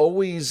it's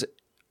always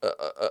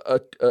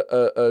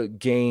a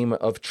game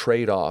of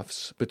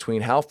trade-offs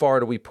between how far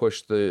do we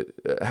push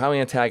how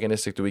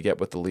antagonistic do we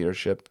get with the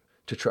leadership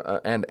to try,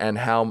 and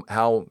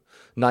how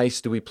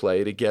nice do we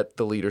play to get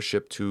the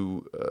leadership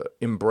to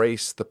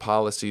embrace the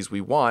policies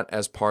we want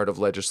as part of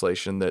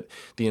legislation that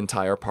the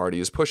entire party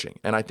is pushing.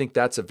 And I think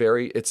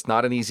it's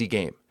not an easy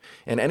game.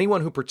 And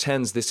anyone who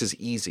pretends this is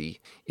easy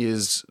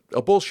is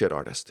a bullshit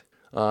artist.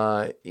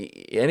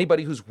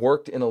 Anybody who's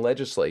worked in a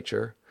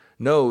legislature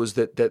knows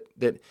that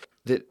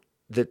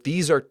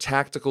these are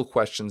tactical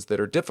questions that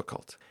are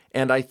difficult.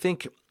 And I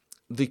think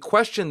the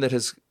question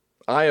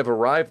I have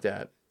arrived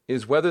at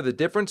is whether the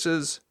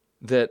differences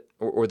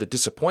or the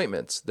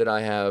disappointments that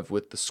I have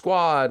with the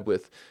squad,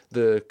 with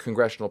the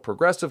Congressional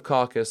Progressive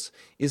Caucus,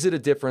 is it a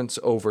difference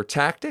over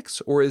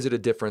tactics or is it a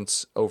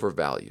difference over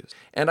values?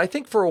 And I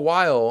think for a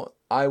while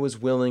I was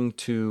willing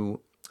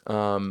to,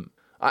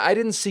 I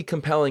didn't see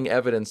compelling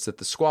evidence that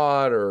the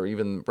squad or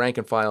even rank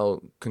and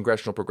file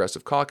Congressional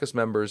Progressive Caucus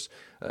members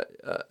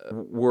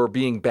were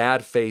being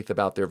bad faith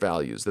about their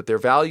values, that their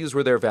values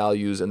were their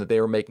values and that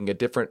they were making a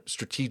different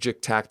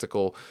strategic,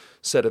 tactical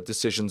set of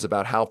decisions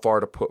about how far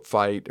to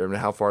fight or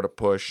how far to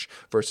push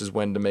versus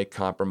when to make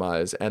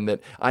compromise, and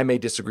that I may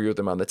disagree with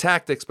them on the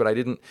tactics, but I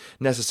didn't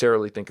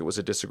necessarily think it was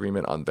a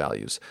disagreement on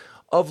values.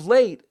 Of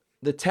late,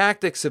 the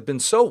tactics have been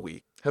so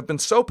weak, have been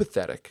so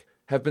pathetic,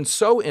 have been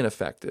so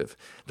ineffective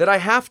that I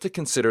have to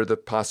consider the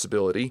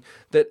possibility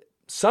that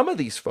some of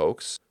these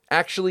folks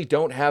actually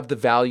don't have the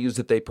values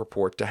that they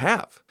purport to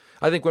have.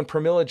 I think when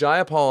Pramila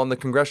Jayapal on the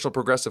Congressional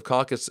Progressive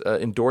Caucus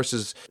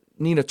endorses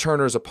Nina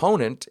Turner's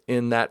opponent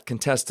in that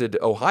contested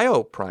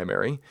Ohio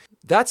primary,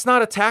 that's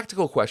not a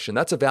tactical question.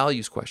 That's a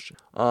values question.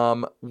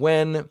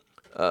 When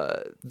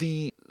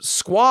the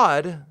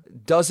squad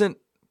doesn't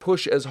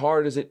push as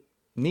hard as it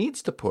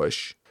needs to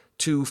push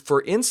to,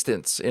 for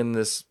instance, in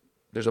this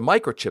there's a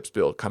microchips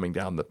bill coming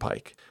down the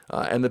pike,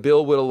 and the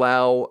bill would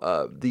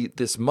allow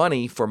this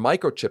money for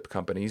microchip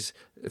companies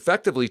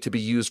effectively to be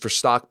used for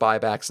stock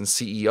buybacks and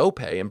CEO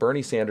pay. And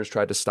Bernie Sanders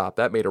tried to stop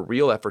that, made a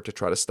real effort to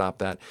try to stop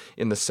that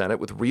in the Senate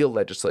with real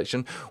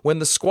legislation. When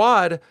the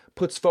Squad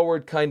puts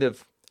forward kind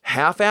of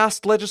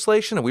half-assed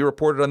legislation, and we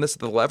reported on this at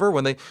the Lever,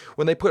 when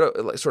they put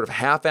a sort of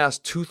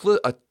half-assed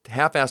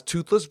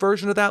toothless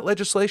version of that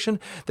legislation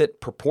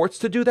that purports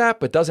to do that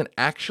but doesn't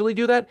actually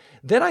do that,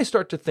 then I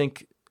start to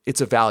think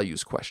it's a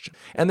values question.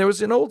 And there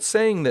was an old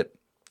saying that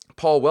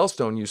Paul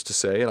Wellstone used to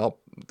say, and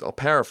I'll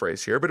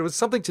paraphrase here, but it was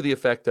something to the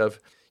effect of,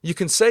 you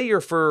can say you're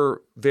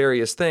for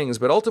various things,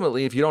 but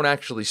ultimately, if you don't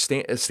actually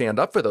stand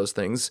up for those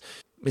things,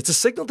 it's a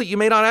signal that you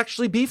may not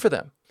actually be for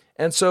them.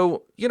 And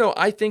so,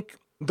 I think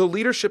the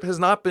leadership has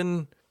not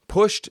been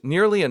pushed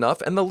nearly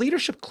enough, and the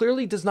leadership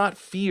clearly does not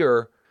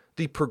fear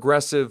the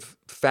progressive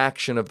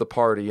faction of the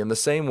party in the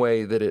same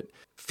way that it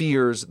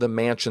fears the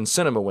Manchin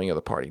Sinema wing of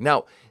the party.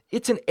 Now,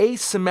 it's an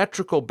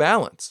asymmetrical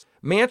balance.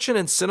 Manchin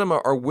and Sinema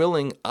are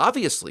willing,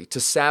 obviously, to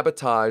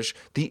sabotage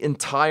the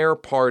entire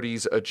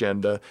party's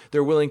agenda.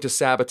 They're willing to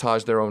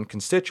sabotage their own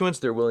constituents.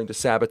 They're willing to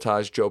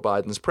sabotage Joe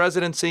Biden's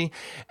presidency.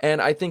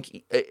 And I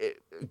think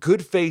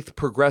good faith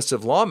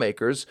progressive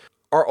lawmakers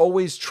are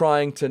always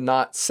trying to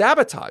not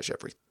sabotage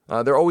everything.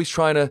 They're always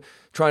trying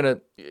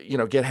to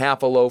get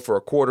half a loaf or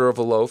a quarter of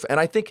a loaf. And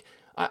I think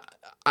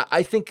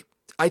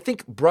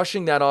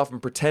brushing that off and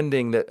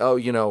pretending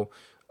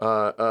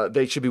that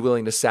they should be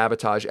willing to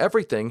sabotage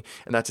everything,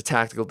 and that's a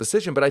tactical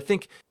decision. But I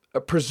think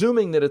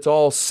presuming that it's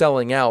all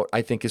selling out,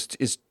 I think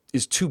is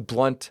too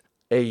blunt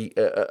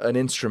an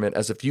instrument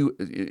as a view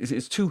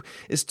is too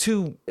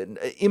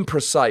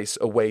imprecise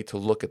a way to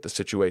look at the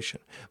situation.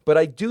 But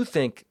I do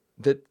think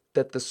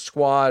that the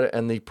Squad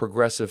and the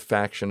progressive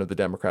faction of the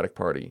Democratic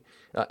Party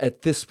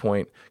at this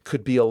point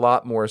could be a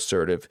lot more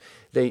assertive.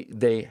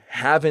 They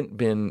haven't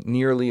been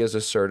nearly as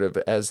assertive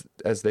as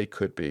they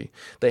could be.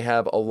 They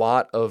have a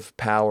lot of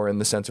power in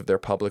the sense of their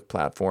public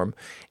platform,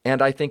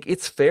 and I think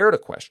it's fair to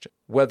question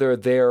whether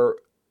their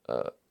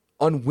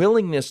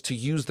unwillingness to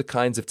use the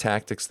kinds of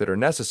tactics that are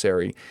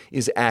necessary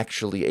is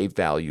actually a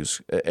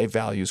values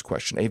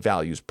question, a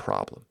values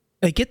problem.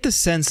 I get the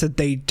sense that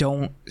they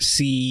don't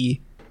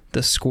see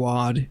the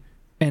Squad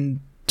and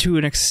to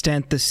an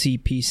extent the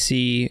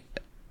CPC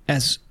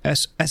as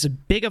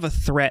big of a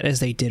threat as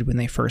they did when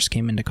they first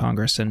came into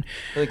Congress, and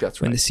I think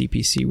that's when right. the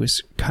CPC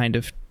was kind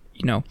of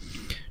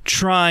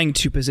trying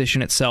to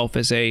position itself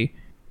as a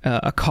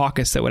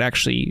caucus that would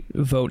actually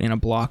vote in a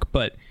block.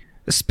 But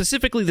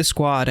specifically the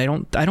Squad, I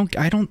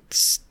don't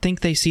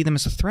think they see them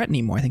as a threat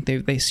anymore. I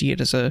think they see it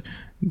as a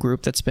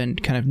group that's been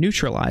kind of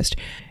neutralized.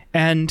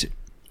 And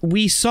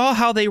we saw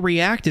how they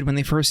reacted when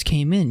they first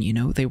came in.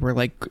 They were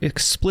like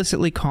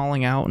explicitly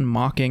calling out and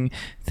mocking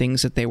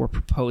things that they were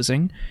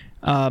proposing.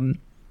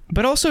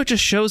 But also it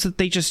just shows that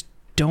they just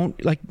don't,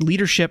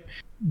 leadership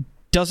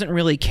doesn't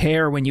really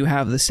care when you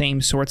have the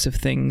same sorts of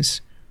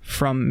things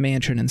from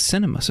Manchin and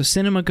Sinema. So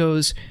Sinema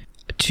goes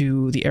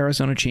to the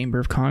Arizona Chamber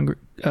of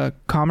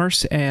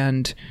Commerce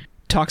and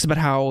talks about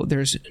how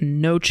there's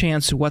no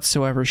chance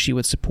whatsoever she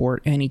would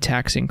support any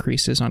tax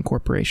increases on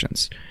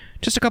corporations.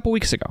 Just a couple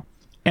weeks ago.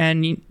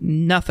 And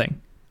nothing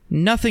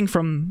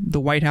from the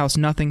White House,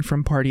 nothing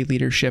from party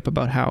leadership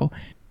about how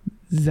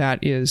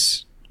that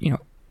is,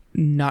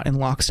 not in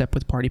lockstep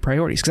with party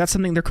priorities, because that's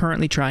something they're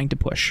currently trying to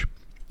push.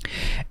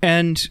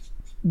 And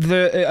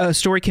the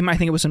story came, I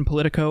think it was in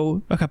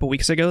Politico a couple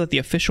weeks ago, that the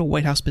official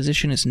White House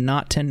position is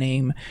not to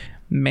name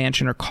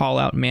Manchin or call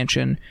out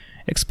Manchin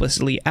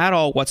explicitly at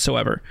all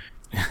whatsoever.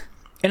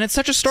 And it's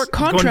such a stark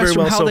contrast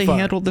from how they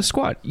handled the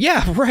Squad.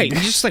 Yeah, right.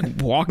 He's just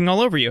walking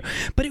all over you.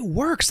 But it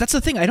works. That's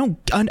the thing. I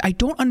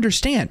don't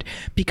understand,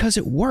 because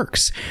it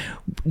works.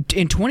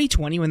 In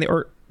 2020,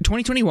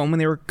 2021, when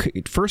they were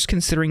first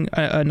considering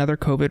another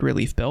COVID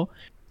relief bill,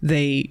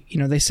 they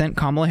sent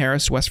Kamala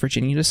Harris to West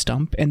Virginia to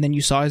stump, and then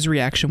you saw his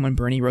reaction when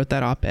Bernie wrote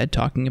that op-ed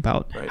talking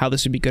about how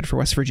this would be good for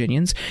West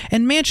Virginians,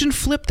 and Manchin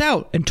flipped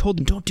out and told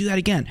them, don't do that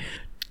again.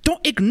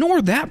 Don't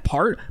ignore that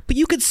part, but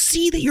you could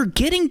see that you're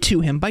getting to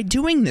him by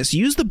doing this.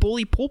 Use the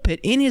bully pulpit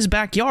in his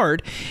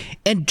backyard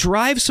and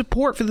drive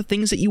support for the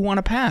things that you want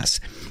to pass.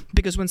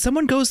 Because when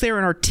someone goes there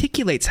and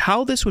articulates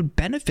how this would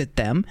benefit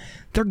them,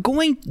 they're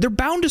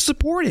bound to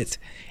support it.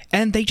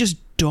 And they just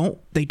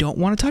don't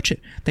want to touch it.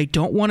 They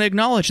don't want to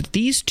acknowledge that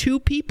these two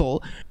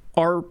people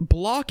are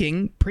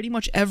blocking pretty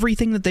much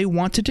everything that they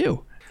want to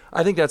do.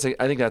 I think that's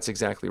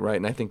exactly right.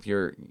 And I think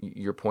your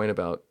point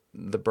about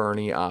the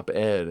Bernie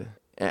op-ed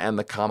and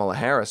the Kamala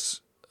Harris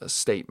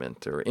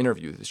statement or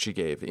interview that she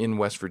gave in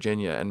West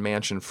Virginia and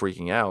Manchin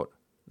freaking out.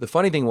 The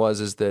funny thing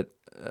is that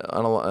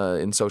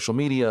in social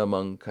media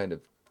among kind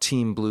of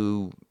Team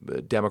Blue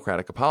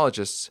Democratic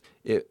apologists,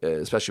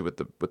 especially with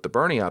the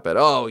Bernie op-ed,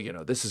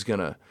 this is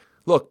gonna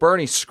look.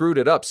 Bernie screwed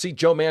it up. See,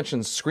 Joe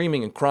Manchin's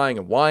screaming and crying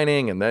and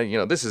whining, and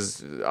then this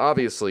is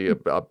obviously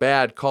a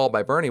bad call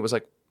by Bernie. It was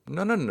like,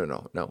 no.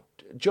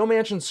 Joe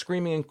Manchin's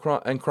screaming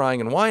and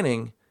crying and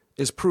whining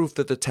is proof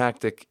that the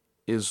tactic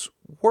is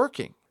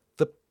working.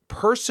 The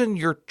person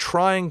you're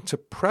trying to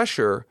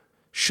pressure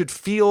should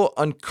feel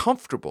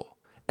uncomfortable.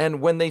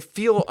 And when they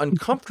feel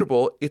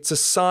uncomfortable, it's a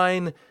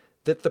sign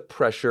that the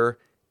pressure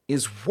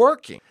is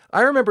working.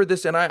 I remember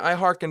this, and I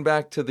hearken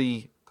back to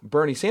the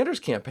Bernie Sanders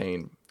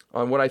campaign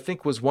on what I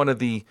think was one of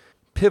the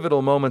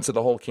pivotal moments of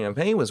the whole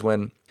campaign was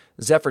when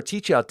Zephyr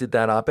Teachout did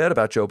that op-ed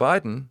about Joe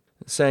Biden,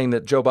 saying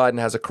that Joe Biden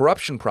has a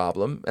corruption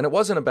problem. And it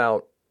wasn't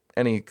about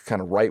any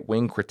kind of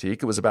right-wing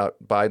critique. It was about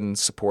Biden's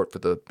support for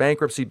the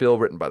bankruptcy bill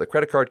written by the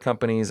credit card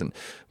companies and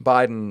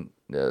Biden,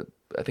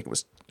 I think it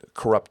was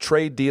corrupt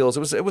trade deals.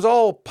 It was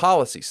all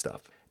policy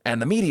stuff.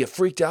 And the media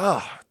freaked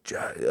out.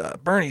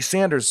 Bernie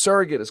Sanders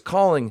surrogate is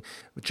calling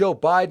Joe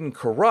Biden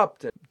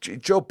corrupt.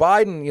 Joe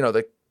Biden,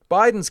 the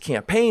Biden's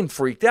campaign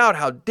freaked out.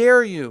 How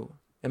dare you?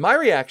 And my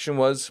reaction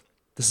was,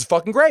 this is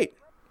fucking great.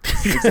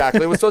 This is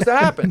exactly what's supposed to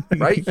happen,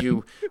 right?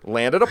 You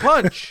landed a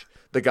punch.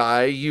 The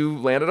guy you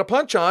landed a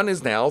punch on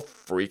is now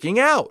freaking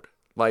out.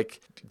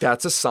 Like,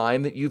 that's a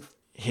sign that you've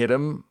hit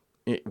him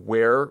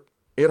where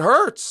it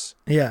hurts.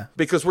 Yeah.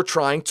 Because we're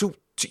trying to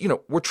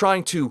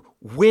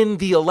win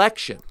the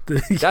election.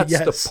 That's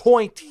Yes. the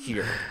point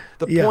here.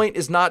 The point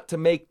is not to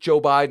make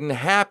Joe Biden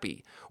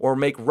happy or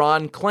make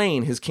Ron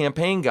Klain, his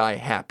campaign guy,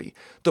 happy.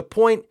 The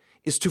point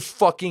is to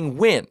fucking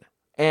win.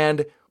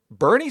 And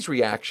Bernie's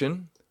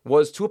reaction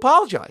was to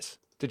apologize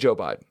to Joe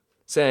Biden,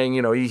 saying,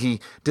 he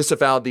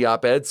disavowed the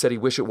op-ed, said he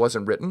wished it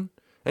wasn't written,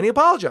 and he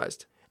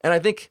apologized. And I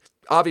think,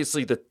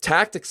 obviously, the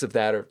tactics of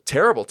that are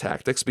terrible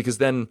tactics, because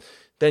then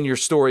your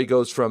story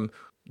goes from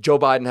Joe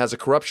Biden has a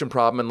corruption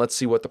problem and let's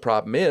see what the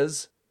problem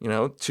is,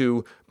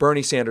 to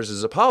Bernie Sanders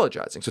is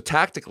apologizing. So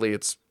tactically,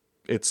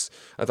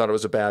 I thought it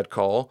was a bad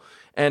call.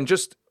 And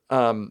just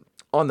on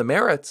the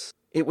merits,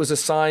 it was a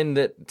sign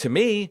that, to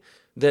me,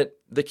 that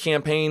the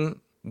campaign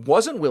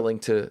wasn't willing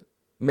to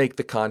make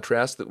the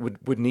contrast that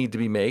would need to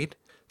be made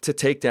to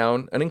take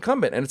down an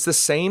incumbent. And it's the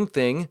same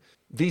thing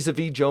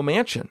vis-a-vis Joe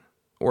Manchin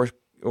or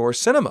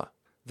Sinema,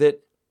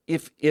 that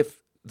if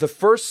the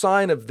first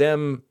sign of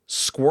them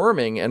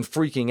squirming and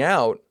freaking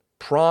out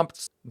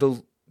prompts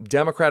the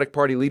Democratic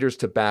Party leaders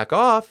to back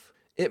off,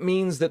 it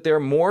means that they're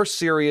more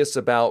serious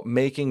about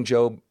making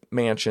Joe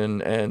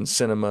Manchin and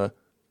Sinema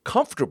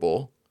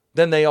comfortable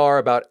than they are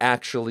about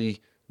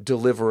actually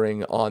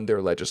delivering on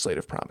their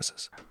legislative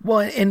promises. Well,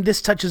 and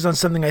this touches on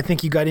something I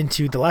think you got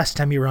into the last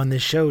time you were on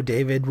this show,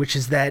 David, which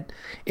is that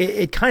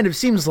it kind of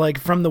seems like,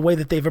 from the way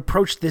that they've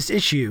approached this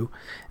issue,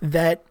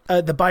 that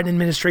the Biden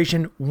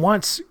administration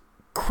wants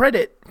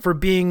credit for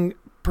being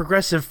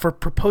progressive, for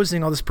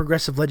proposing all this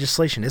progressive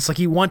legislation. It's like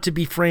you want to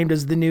be framed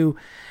as the new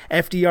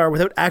FDR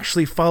without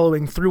actually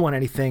following through on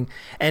anything,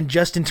 and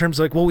just in terms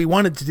of like, well, we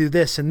wanted to do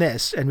this and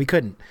this and we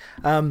couldn't.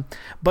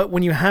 But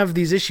when you have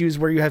these issues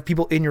where you have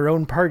people in your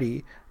own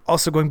party,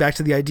 also going back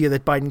to the idea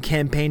that Biden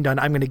campaigned on,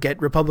 I'm going to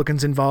get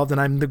Republicans involved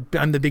and I'm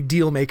the big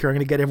deal maker, I'm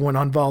going to get everyone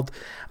involved,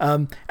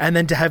 and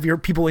then to have your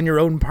people in your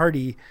own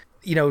party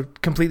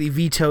completely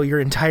veto your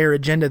entire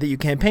agenda that you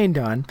campaigned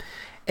on.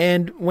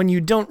 And when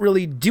you don't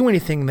really do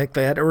anything like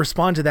that or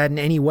respond to that in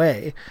any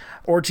way,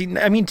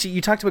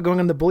 you talked about going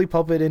on the bully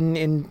pulpit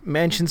in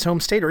Manchin's home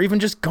state, or even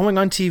just going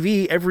on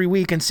TV every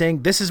week and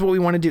saying, this is what we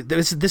want to do.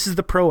 This is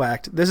the PRO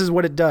Act. This is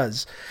what it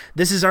does.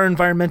 This is our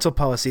environmental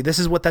policy. This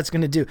is what that's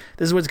going to do.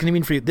 This is what it's going to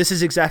mean for you. This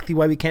is exactly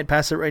why we can't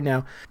pass it right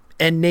now.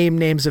 And name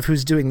names of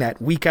who's doing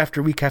that week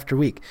after week after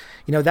week.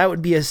 That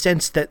would be a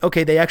sense that,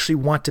 okay, they actually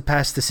want to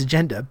pass this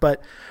agenda.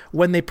 But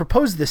when they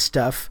propose this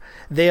stuff,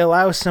 they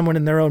allow someone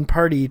in their own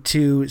party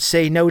to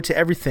say no to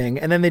everything,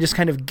 and then they just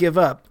kind of give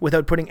up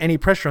without putting any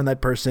pressure on that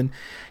person.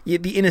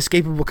 The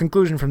inescapable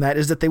conclusion from that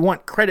is that they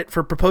want credit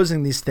for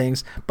proposing these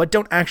things, but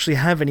don't actually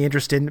have any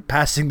interest in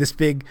passing this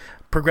big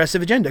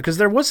progressive agenda. Because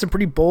there was some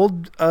pretty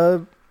bold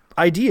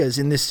ideas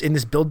in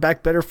this Build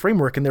Back Better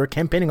framework, and they were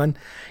campaigning on,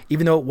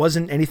 even though it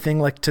wasn't anything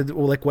like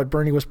what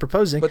Bernie was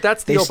proposing. But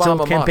that's the they Obama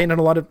still campaigned model. on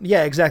a lot of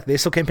exactly. They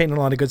still campaigned on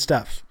a lot of good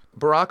stuff.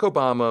 Barack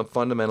Obama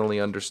fundamentally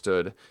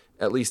understood,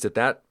 at least at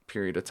that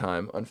period of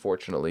time,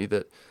 unfortunately,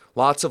 that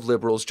lots of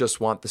liberals just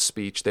want the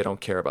speech. They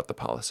don't care about the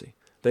policy.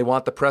 They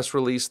want the press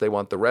release. They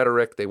want the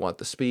rhetoric. They want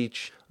the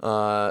speech.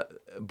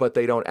 But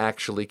they don't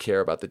actually care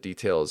about the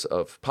details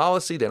of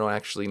policy. They don't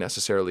actually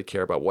necessarily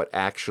care about what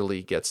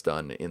actually gets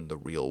done in the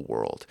real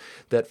world.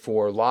 That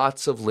for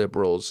lots of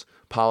liberals,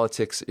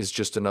 politics is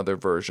just another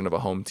version of a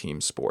home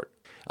team sport.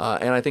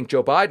 And I think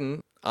Joe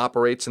Biden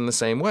operates in the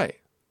same way.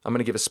 I'm going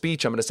to give a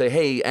speech. I'm going to say,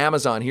 hey,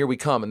 Amazon, here we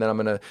come. And then I'm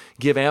going to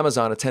give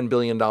Amazon a $10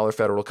 billion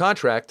federal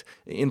contract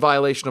in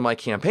violation of my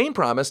campaign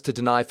promise to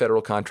deny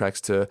federal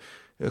contracts to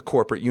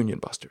corporate union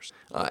busters.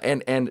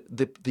 And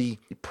the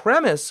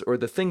premise, or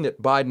the thing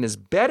that Biden is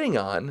betting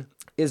on,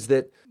 is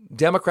that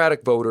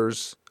Democratic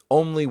voters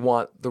only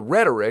want the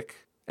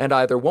rhetoric and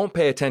either won't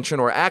pay attention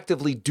or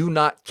actively do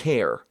not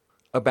care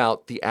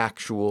about the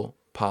actual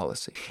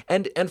policy.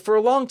 And for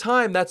a long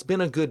time, that's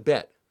been a good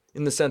bet,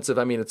 in the sense of,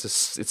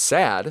 it's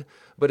sad,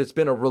 but it's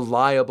been a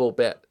reliable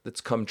bet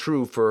that's come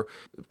true for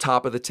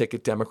top of the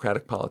ticket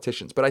Democratic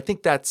politicians. But I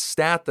think that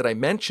stat that I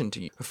mentioned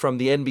to you from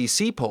the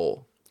NBC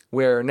poll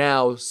where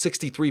now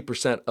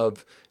 63%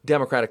 of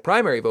Democratic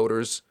primary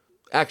voters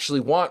actually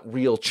want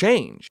real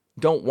change,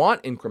 don't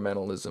want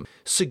incrementalism,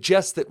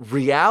 suggests that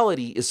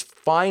reality is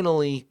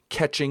finally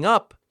catching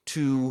up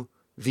to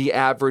the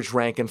average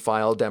rank and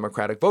file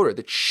Democratic voter,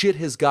 that shit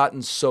has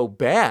gotten so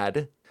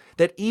bad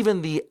that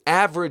even the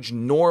average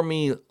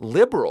normie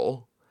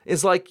liberal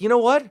is like, you know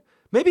what?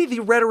 Maybe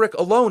the rhetoric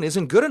alone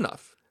isn't good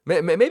enough.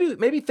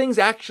 Maybe things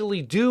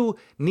actually do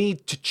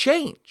need to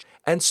change.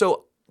 And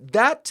so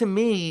that to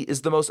me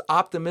is the most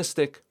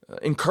optimistic,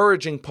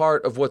 encouraging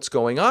part of what's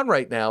going on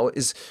right now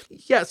is,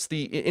 yes,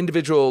 the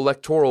individual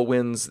electoral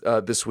wins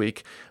this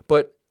week,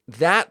 but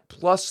that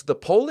plus the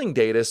polling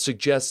data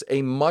suggests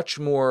a much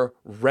more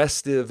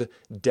restive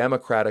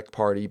Democratic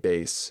Party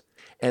base,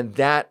 and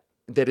that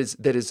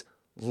is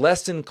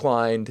less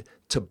inclined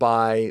to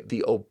buy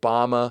the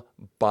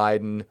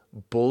Obama-Biden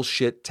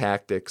bullshit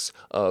tactics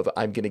of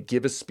I'm going to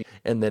give a speech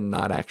and then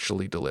not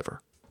actually deliver.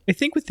 I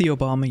think with the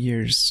Obama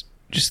years,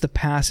 just the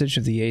passage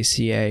of the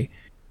ACA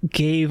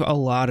gave a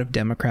lot of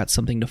Democrats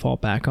something to fall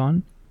back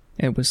on.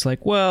 It was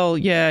like, well,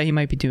 yeah, he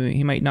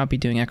might not be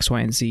doing X,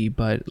 Y, and Z,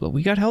 but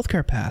we got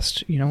healthcare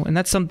passed, and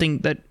that's something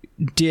that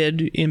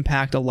did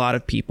impact a lot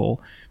of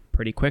people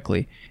pretty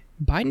quickly.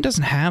 Biden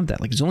doesn't have that.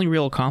 Like, his only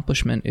real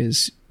accomplishment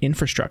is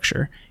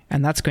infrastructure,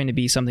 and that's going to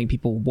be something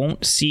people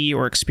won't see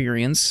or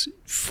experience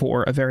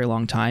for a very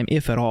long time,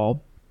 if at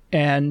all.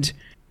 And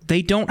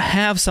they don't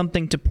have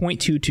something to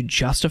point to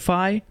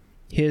justify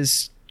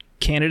his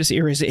candidacy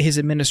or his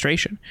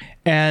administration.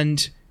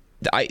 And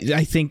I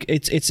think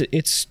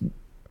it's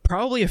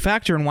probably a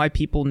factor in why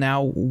people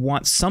now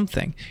want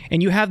something.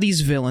 And you have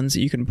these villains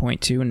that you can point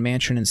to in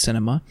Manchin and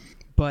Sinema,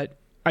 but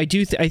I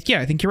think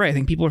you're right. I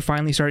think people are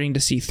finally starting to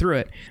see through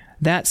it.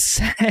 That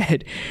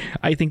said,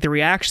 I think the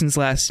reactions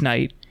last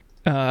night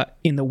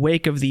in the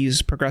wake of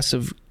these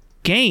progressive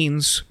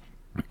gains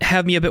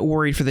have me a bit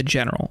worried for the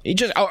general.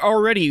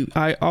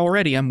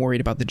 I'm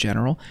worried about the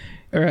general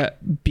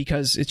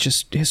because it's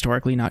just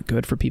historically not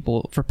good for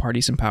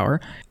parties in power.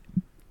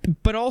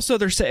 But also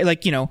they're saying,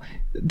 like,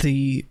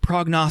 the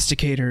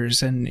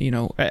prognosticators and,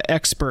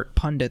 expert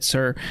pundits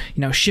are,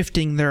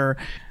 shifting their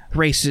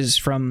races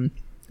from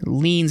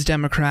leans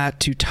Democrat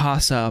to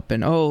toss up,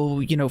 and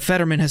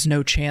Fetterman has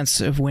no chance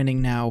of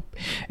winning now,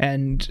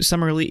 and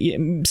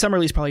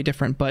Summerlee's probably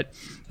different, but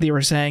they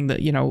were saying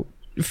that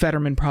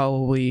Fetterman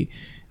probably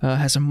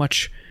has a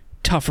much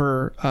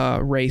tougher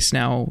race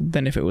now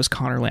than if it was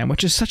Connor Lamb,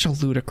 which is such a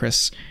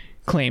ludicrous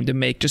claim to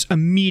make just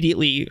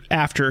immediately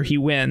after he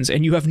wins,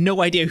 and you have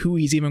no idea who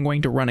he's even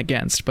going to run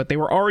against. But they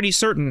were already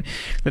certain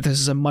that this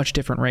is a much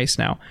different race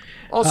now.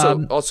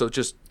 Also,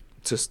 just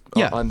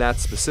on that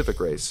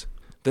specific race,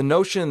 the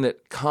notion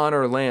that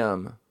Connor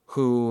Lamb,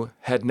 who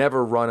had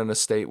never run in a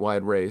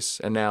statewide race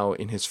and now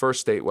in his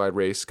first statewide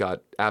race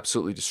got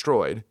absolutely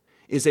destroyed,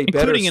 is a better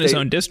including in his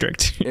own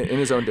district. In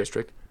his own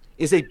district,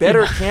 is a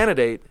better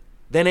candidate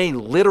than a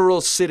literal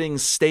sitting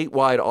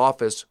statewide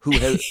office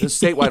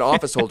statewide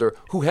office holder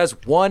who has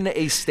won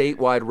a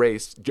statewide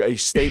race, a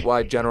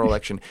statewide general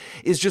election,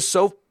 is just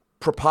so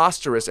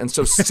preposterous and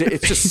so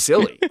it's just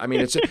silly. I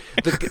mean,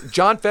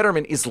 John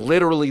Fetterman is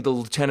literally the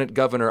lieutenant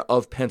governor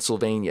of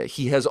Pennsylvania.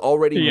 He has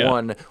already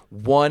won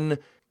one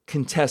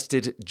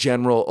contested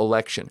general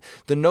election.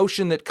 The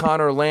notion that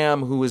Connor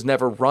Lamb, who has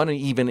never run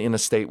even in a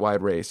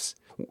statewide race,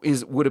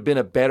 would have been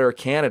a better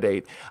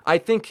candidate, I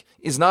think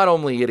is not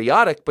only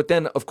idiotic, but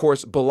then, of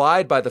course,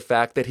 belied by the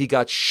fact that he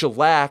got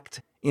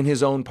shellacked in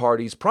his own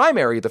party's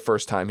primary the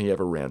first time he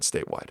ever ran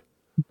statewide.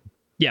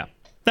 Yeah.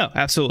 No,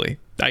 absolutely.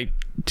 I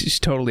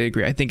just totally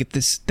agree. I think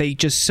they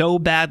just so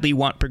badly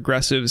want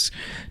progressives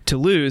to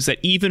lose that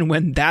even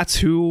when that's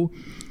who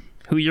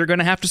you're going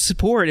to have to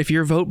support if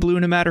you vote blue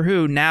no matter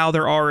who, now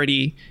they're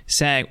already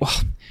saying,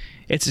 well,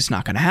 it's just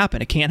not going to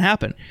happen. It can't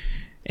happen.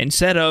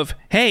 Instead of,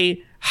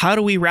 hey, how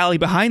do we rally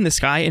behind this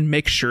guy and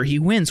make sure he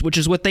wins, which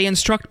is what they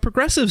instruct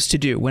progressives to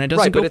do when it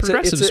doesn't go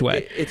progressives'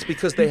 way. It's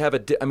because they have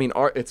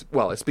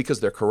it's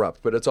because they're corrupt,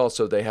 but it's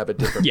also they have a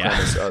different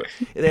premise.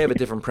 They have a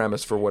different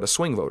premise for what a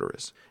swing voter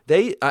is.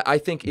 I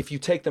think if you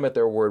take them at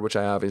their word, which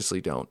I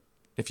obviously don't,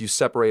 if you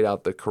separate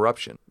out the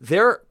corruption,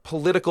 their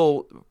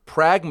political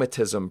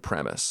pragmatism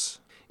premise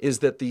is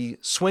that the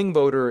swing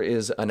voter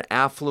is an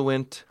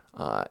affluent,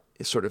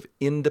 sort of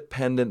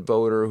independent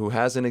voter who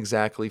hasn't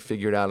exactly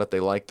figured out if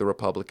they like the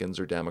Republicans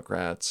or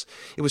Democrats.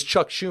 It was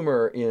Chuck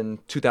Schumer in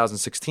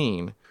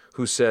 2016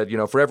 who said,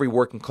 for every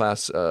working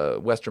class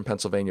Western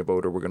Pennsylvania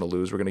voter we're going to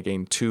lose, we're going to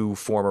gain 2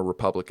 former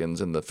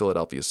Republicans in the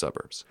Philadelphia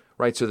suburbs,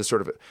 right? So the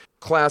sort of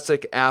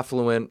classic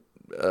affluent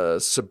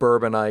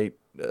suburbanite,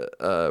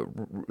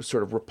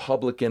 sort of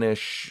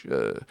Republican-ish,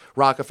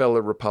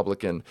 Rockefeller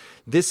Republican.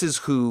 This is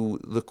who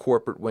the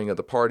corporate wing of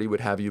the party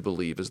would have you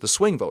believe is the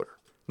swing voter.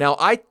 Now,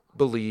 I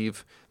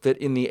believe that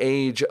in the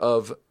age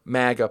of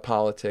MAGA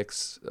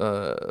politics,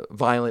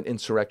 violent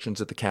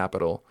insurrections at the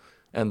Capitol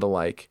and the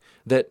like,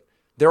 that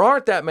there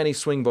aren't that many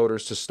swing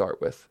voters to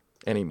start with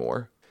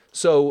anymore.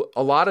 So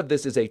a lot of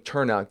this is a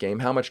turnout game.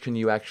 How much can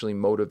you actually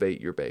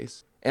motivate your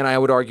base? And I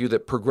would argue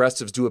that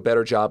progressives do a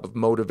better job of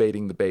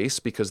motivating the base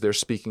because they're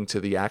speaking to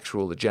the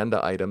actual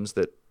agenda items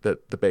that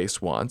the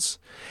base wants.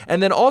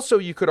 And then also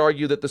you could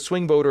argue that the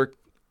swing voter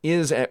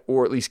is,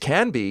 or at least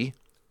can be,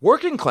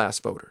 working class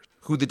voters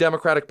who the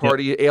Democratic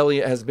Party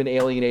has been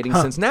alienating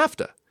since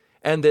NAFTA.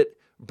 And that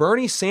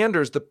Bernie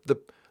Sanders,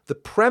 the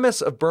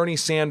premise of Bernie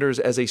Sanders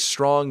as a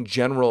strong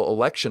general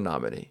election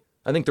nominee,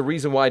 I think the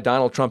reason why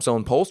Donald Trump's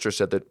own pollster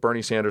said that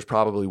Bernie Sanders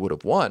probably would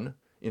have won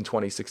in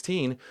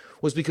 2016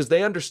 was because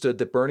they understood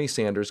that Bernie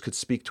Sanders could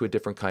speak to a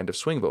different kind of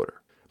swing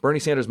voter. Bernie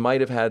Sanders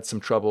might have had some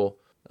trouble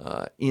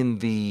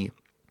in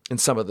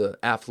some of the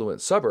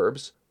affluent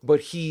suburbs,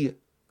 but he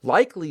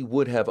likely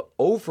would have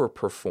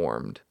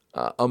overperformed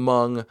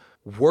among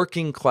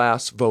working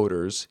class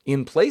voters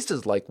in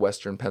places like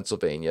Western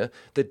Pennsylvania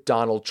that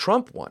Donald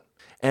Trump won.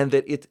 And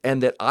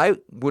that I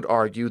would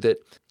argue that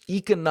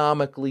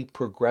economically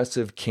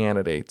progressive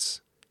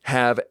candidates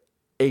have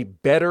a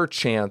better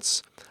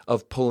chance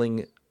of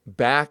pulling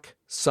back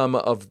some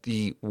of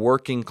the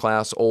working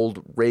class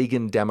old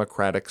Reagan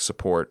Democratic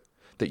support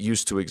that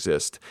used to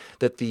exist,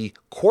 that the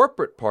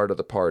corporate part of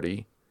the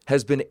party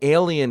has been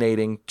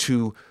alienating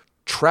to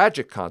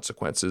tragic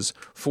consequences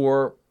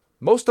for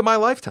most of my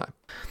lifetime.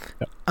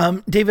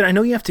 David, I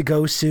know you have to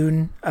go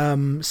soon,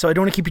 so I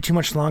don't want to keep you too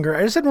much longer.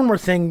 I just had one more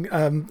thing,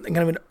 kind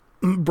of a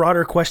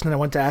broader question that I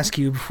want to ask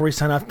you before we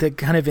sign off, that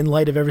kind of in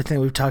light of everything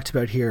we've talked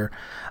about here.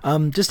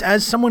 Just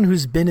as someone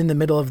who's been in the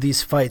middle of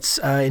these fights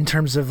in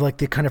terms of like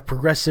the kind of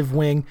progressive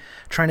wing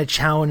trying to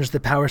challenge the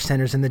power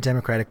centers in the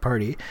Democratic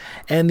Party,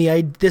 and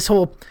this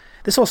whole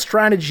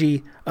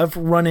strategy of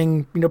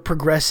running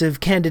progressive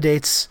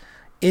candidates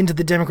into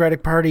the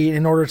Democratic Party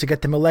in order to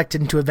get them elected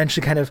and to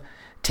eventually kind of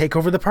take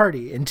over the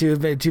party and to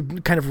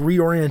kind of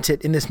reorient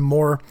it in this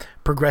more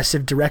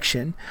progressive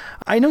direction.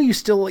 I know you're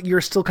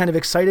still kind of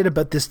excited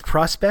about this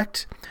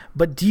prospect,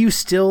 but do you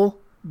still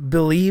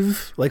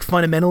believe, like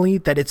fundamentally,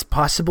 that it's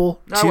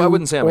possible to I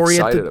wouldn't say I'm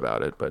excited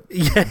about it, but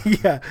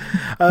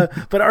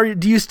but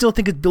do you still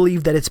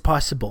believe that it's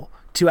possible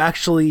to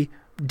actually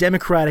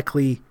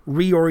democratically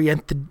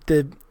reorient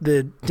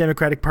the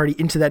Democratic Party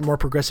into that more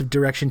progressive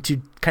direction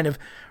to kind of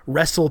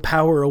wrestle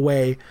power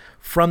away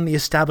from the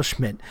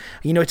establishment?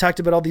 I talked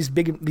about all these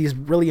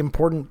really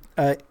important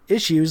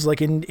issues,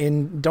 like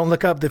in Don't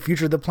Look Up, the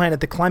future of the planet,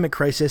 the climate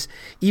crisis,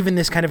 even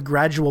this kind of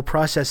gradual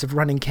process of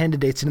running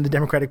candidates into the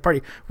Democratic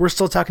Party. We're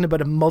still talking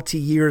about a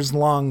multi-years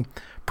long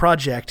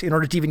project in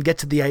order to even get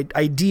to the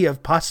idea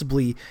of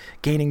possibly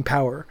gaining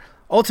power.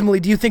 Ultimately,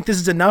 do you think this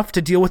is enough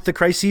to deal with the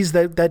crises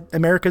that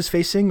America's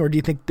facing, or do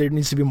you think there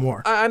needs to be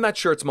more? I'm not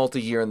sure it's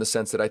multi-year in the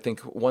sense that I think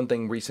one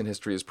thing recent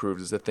history has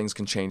proved is that things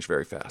can change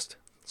very fast.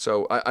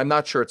 So I'm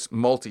not sure it's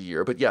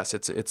multi-year, but yes,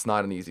 it's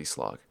not an easy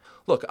slog.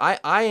 Look, I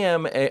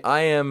am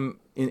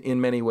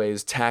in many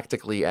ways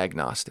tactically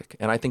agnostic,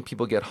 and I think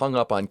people get hung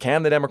up on,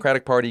 can the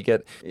Democratic Party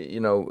get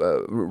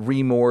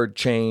remoored,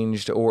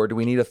 changed, or do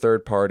we need a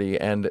third party?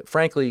 And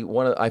frankly,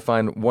 I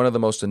find one of the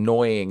most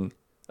annoying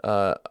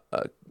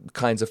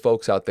kinds of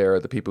folks out there are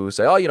the people who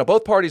say,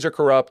 both parties are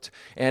corrupt,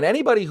 and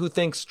anybody who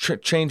thinks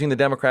changing the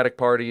Democratic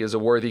Party is a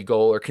worthy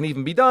goal or can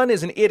even be done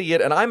is an idiot,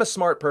 and I'm a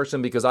smart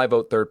person because I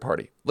vote third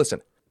party.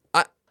 Listen,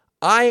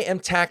 I am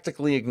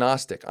tactically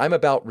agnostic. I'm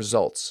about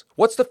results.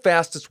 What's the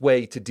fastest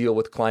way to deal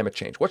with climate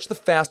change? What's the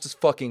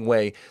fastest fucking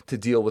way to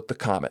deal with the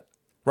comet?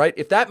 Right?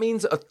 If that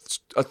means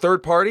a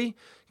third party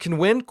can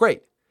win,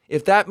 great.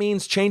 If that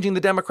means changing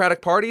the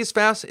Democratic Party is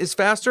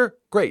faster,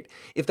 great.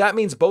 If that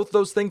means both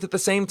those things at the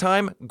same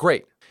time,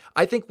 great.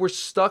 I think we're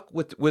stuck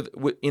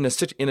in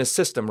a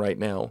system right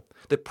now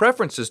that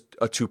preferences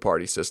a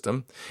two-party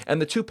system,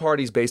 and the two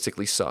parties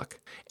basically suck.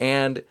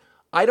 And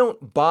I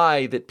don't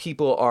buy that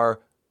people are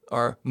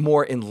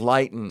more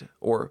enlightened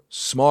or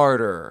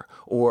smarter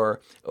or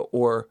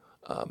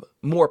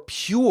more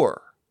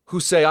pure who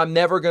say, I'm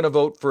never going to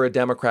vote for a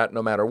Democrat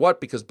no matter what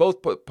because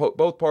both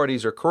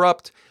parties are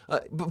corrupt.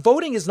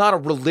 Voting is not a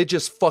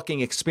religious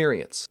fucking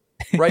experience.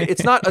 Right?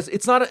 It's not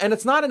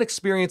an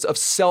experience of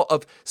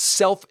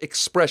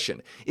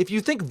self-expression. If you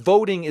think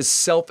voting is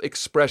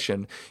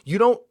self-expression, you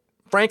don't,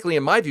 frankly,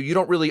 in my view, you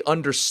don't really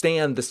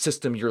understand the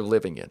system you're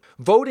living in.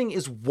 Voting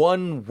is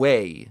one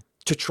way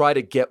to try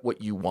to get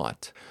what you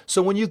want.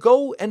 So when you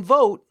go and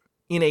vote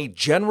in a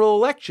general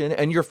election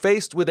and you're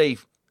faced with a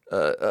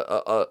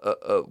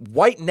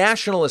white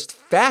nationalist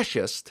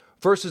fascist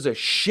versus a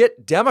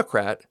shit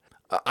Democrat,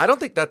 I don't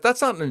think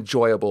that's not an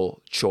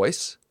enjoyable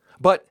choice.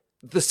 But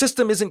the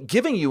system isn't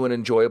giving you an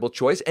enjoyable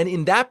choice. And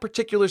in that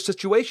particular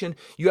situation,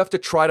 you have to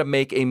try to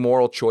make a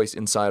moral choice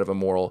inside of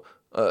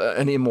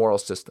an immoral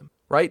system,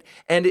 right?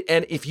 And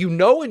if you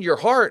know in your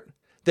heart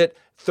that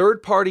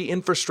third-party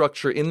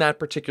infrastructure in that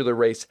particular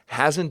race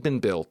hasn't been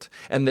built,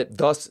 and that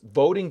thus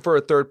voting for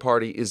a third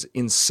party is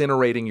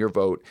incinerating your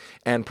vote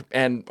and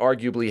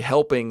arguably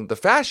helping the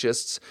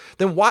fascists,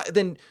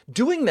 then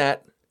doing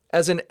that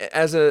as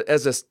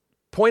a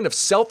point of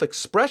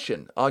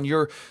self-expression on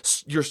your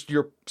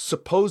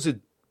supposed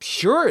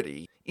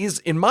purity is,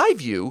 in my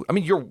view, I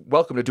mean, you're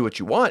welcome to do what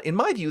you want. In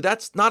my view,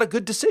 that's not a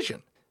good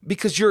decision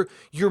because you're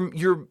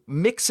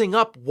mixing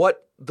up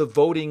what the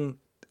voting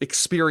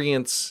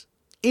experience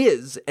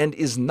is and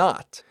is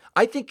not.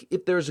 I think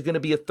if there's going to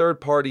be a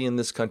third party in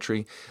this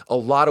country, a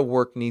lot of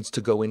work needs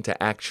to go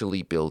into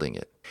actually building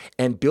it,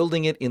 and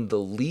building it in the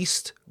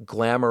least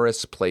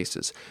glamorous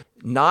places,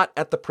 not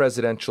at the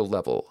presidential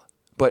level,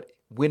 but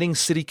winning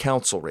city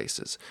council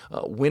races,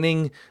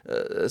 winning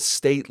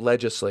state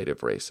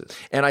legislative races.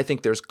 And I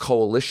think there's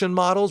coalition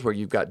models where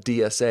you've got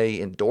DSA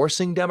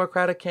endorsing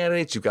Democratic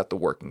candidates. You've got the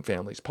Working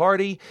Families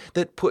Party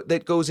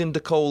that goes into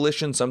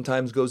coalition,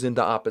 sometimes goes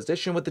into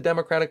opposition with the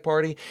Democratic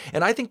Party.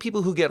 And I think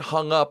people who get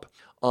hung up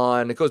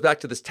on, it goes back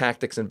to this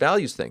tactics and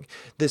values thing,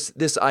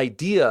 this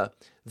idea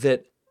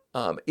that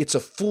it's a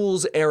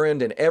fool's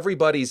errand and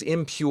everybody's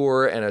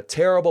impure and a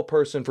terrible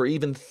person for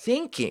even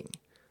thinking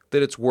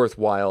that it's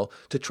worthwhile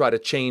to try to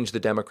change the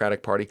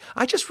Democratic Party.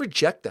 I just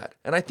reject that.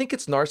 And I think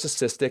it's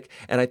narcissistic,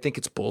 and I think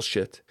it's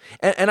bullshit.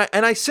 And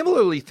I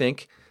similarly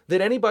think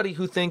that anybody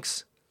who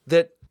thinks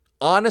that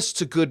honest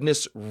to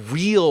goodness,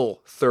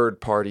 real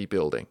third party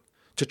building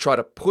to try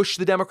to push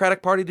the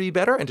Democratic Party to be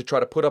better and to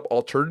try to put up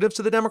alternatives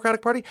to the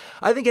Democratic Party,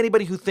 I think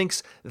anybody who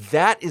thinks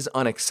that is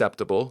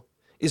unacceptable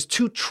is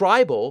too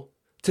tribal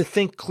to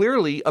think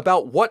clearly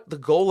about what the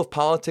goal of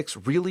politics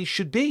really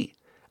should be.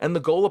 And the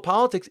goal of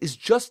politics is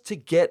just to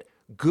get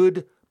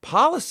good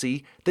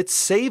policy that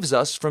saves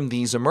us from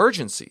these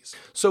emergencies.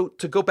 So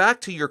to go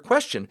back to your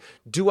question,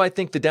 do I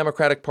think the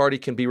Democratic Party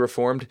can be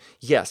reformed?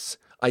 Yes,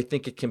 I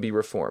think it can be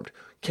reformed.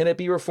 Can it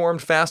be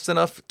reformed fast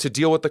enough to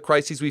deal with the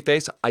crises we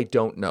face? I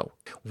don't know.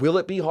 Will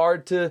it be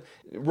hard to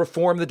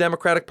reform the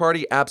Democratic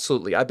Party?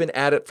 Absolutely. I've been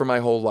at it for my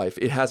whole life.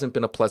 It hasn't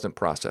been a pleasant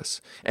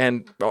process.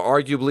 And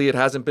arguably, it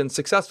hasn't been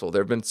successful.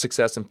 There have been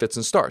success in fits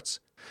and starts.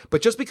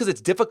 But just because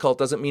it's difficult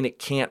doesn't mean it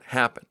can't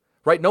happen,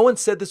 right? No one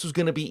said this was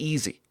going to be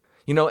easy,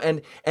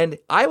 and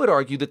I would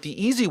argue that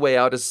the easy way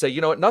out is to say,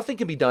 you know what, nothing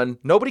can be done,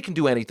 nobody can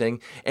do anything,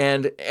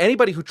 and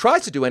anybody who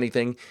tries to do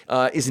anything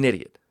is an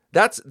idiot.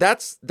 That's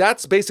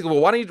basically,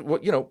 well, why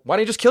don't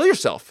you just kill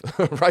yourself,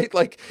 right?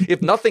 Like,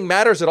 if nothing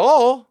matters at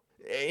all,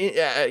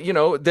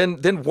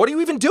 then what are you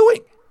even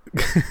doing,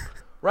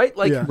 right?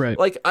 Like, Yeah. Right.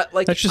 like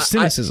That's just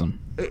cynicism.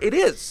 It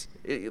is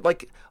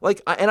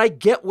and I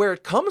get where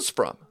it comes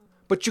from.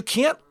 But you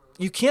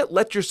can't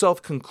let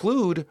yourself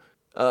conclude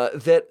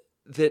that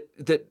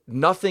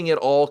nothing at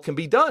all can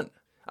be done.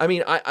 I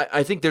mean,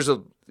 I think there's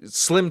a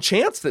slim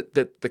chance that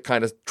the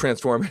kind of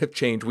transformative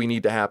change we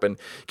need to happen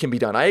can be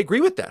done. I agree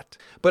with that.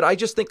 But I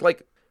just think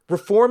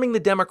reforming the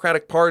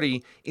Democratic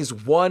Party is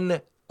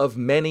one of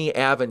many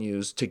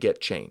avenues to get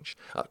change.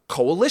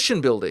 Coalition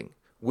building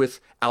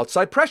with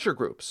outside pressure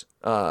groups,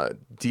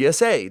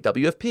 DSA,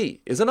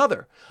 WFP is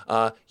another.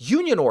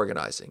 Union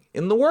organizing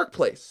in the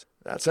workplace,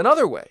 that's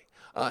another way.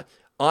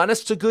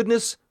 Honest to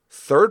goodness,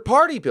 third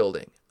party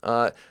building.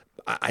 I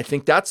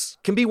think that's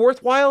can be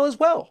worthwhile as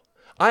well.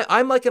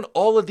 I'm like an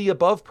all of the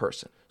above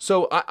person.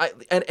 So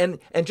and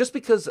just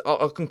because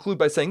I'll conclude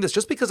by saying this,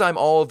 just because I'm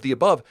all of the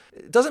above,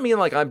 it doesn't mean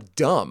like I'm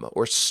dumb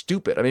or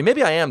stupid. I mean,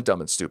 maybe I am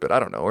dumb and stupid. I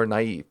don't know, or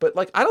naive. But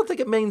I don't think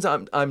it means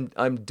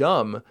I'm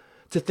dumb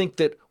to think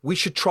that we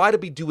should try to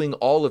be doing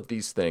all of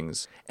these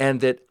things,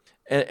 and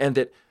I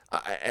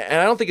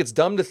don't think it's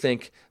dumb to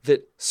think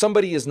that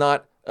somebody is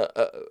not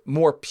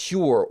more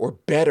pure or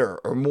better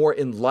or more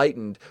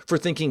enlightened for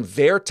thinking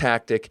their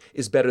tactic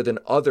is better than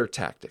other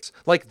tactics.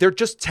 Like, they're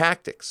just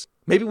tactics.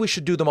 Maybe we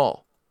should do them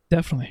all.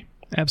 Definitely.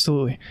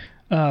 Absolutely.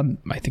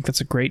 I think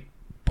that's a great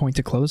point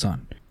to close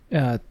on.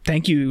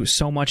 Thank you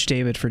so much,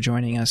 David, for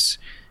joining us.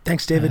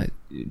 Thanks, David.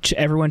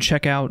 Everyone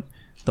check out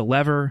The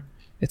Lever.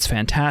 It's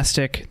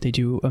fantastic. They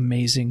do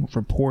amazing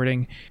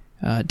reporting.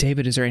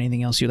 David, is there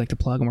anything else you'd like to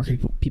plug, and where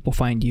can people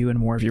find you and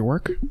more of your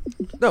work?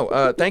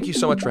 No, thank you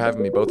so much for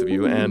having me, both of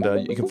you. And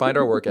you can find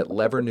our work at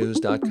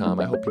levernews.com.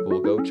 I hope people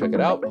will go check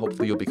it out.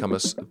 Hopefully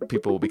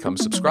people will become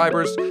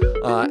subscribers.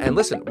 And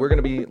listen, we're going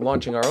to be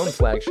launching our own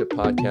flagship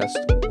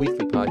podcast,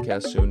 weekly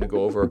podcast soon, to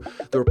go over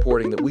the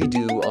reporting that we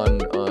do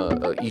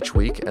on each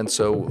week. And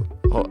so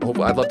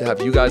I'd love to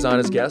have you guys on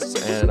as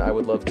guests, and I'd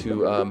love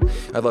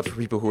for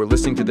people who are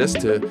listening to this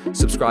to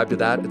subscribe to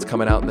that. It's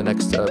coming out in the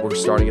next, we're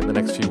starting it in the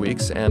next few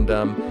weeks. And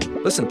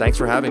listen, thanks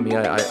for having me.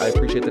 I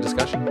appreciate the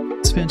discussion.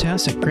 It's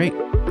fantastic. Great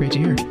to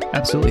hear.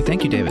 Absolutely.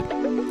 Thank you, David.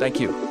 Thank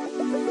you.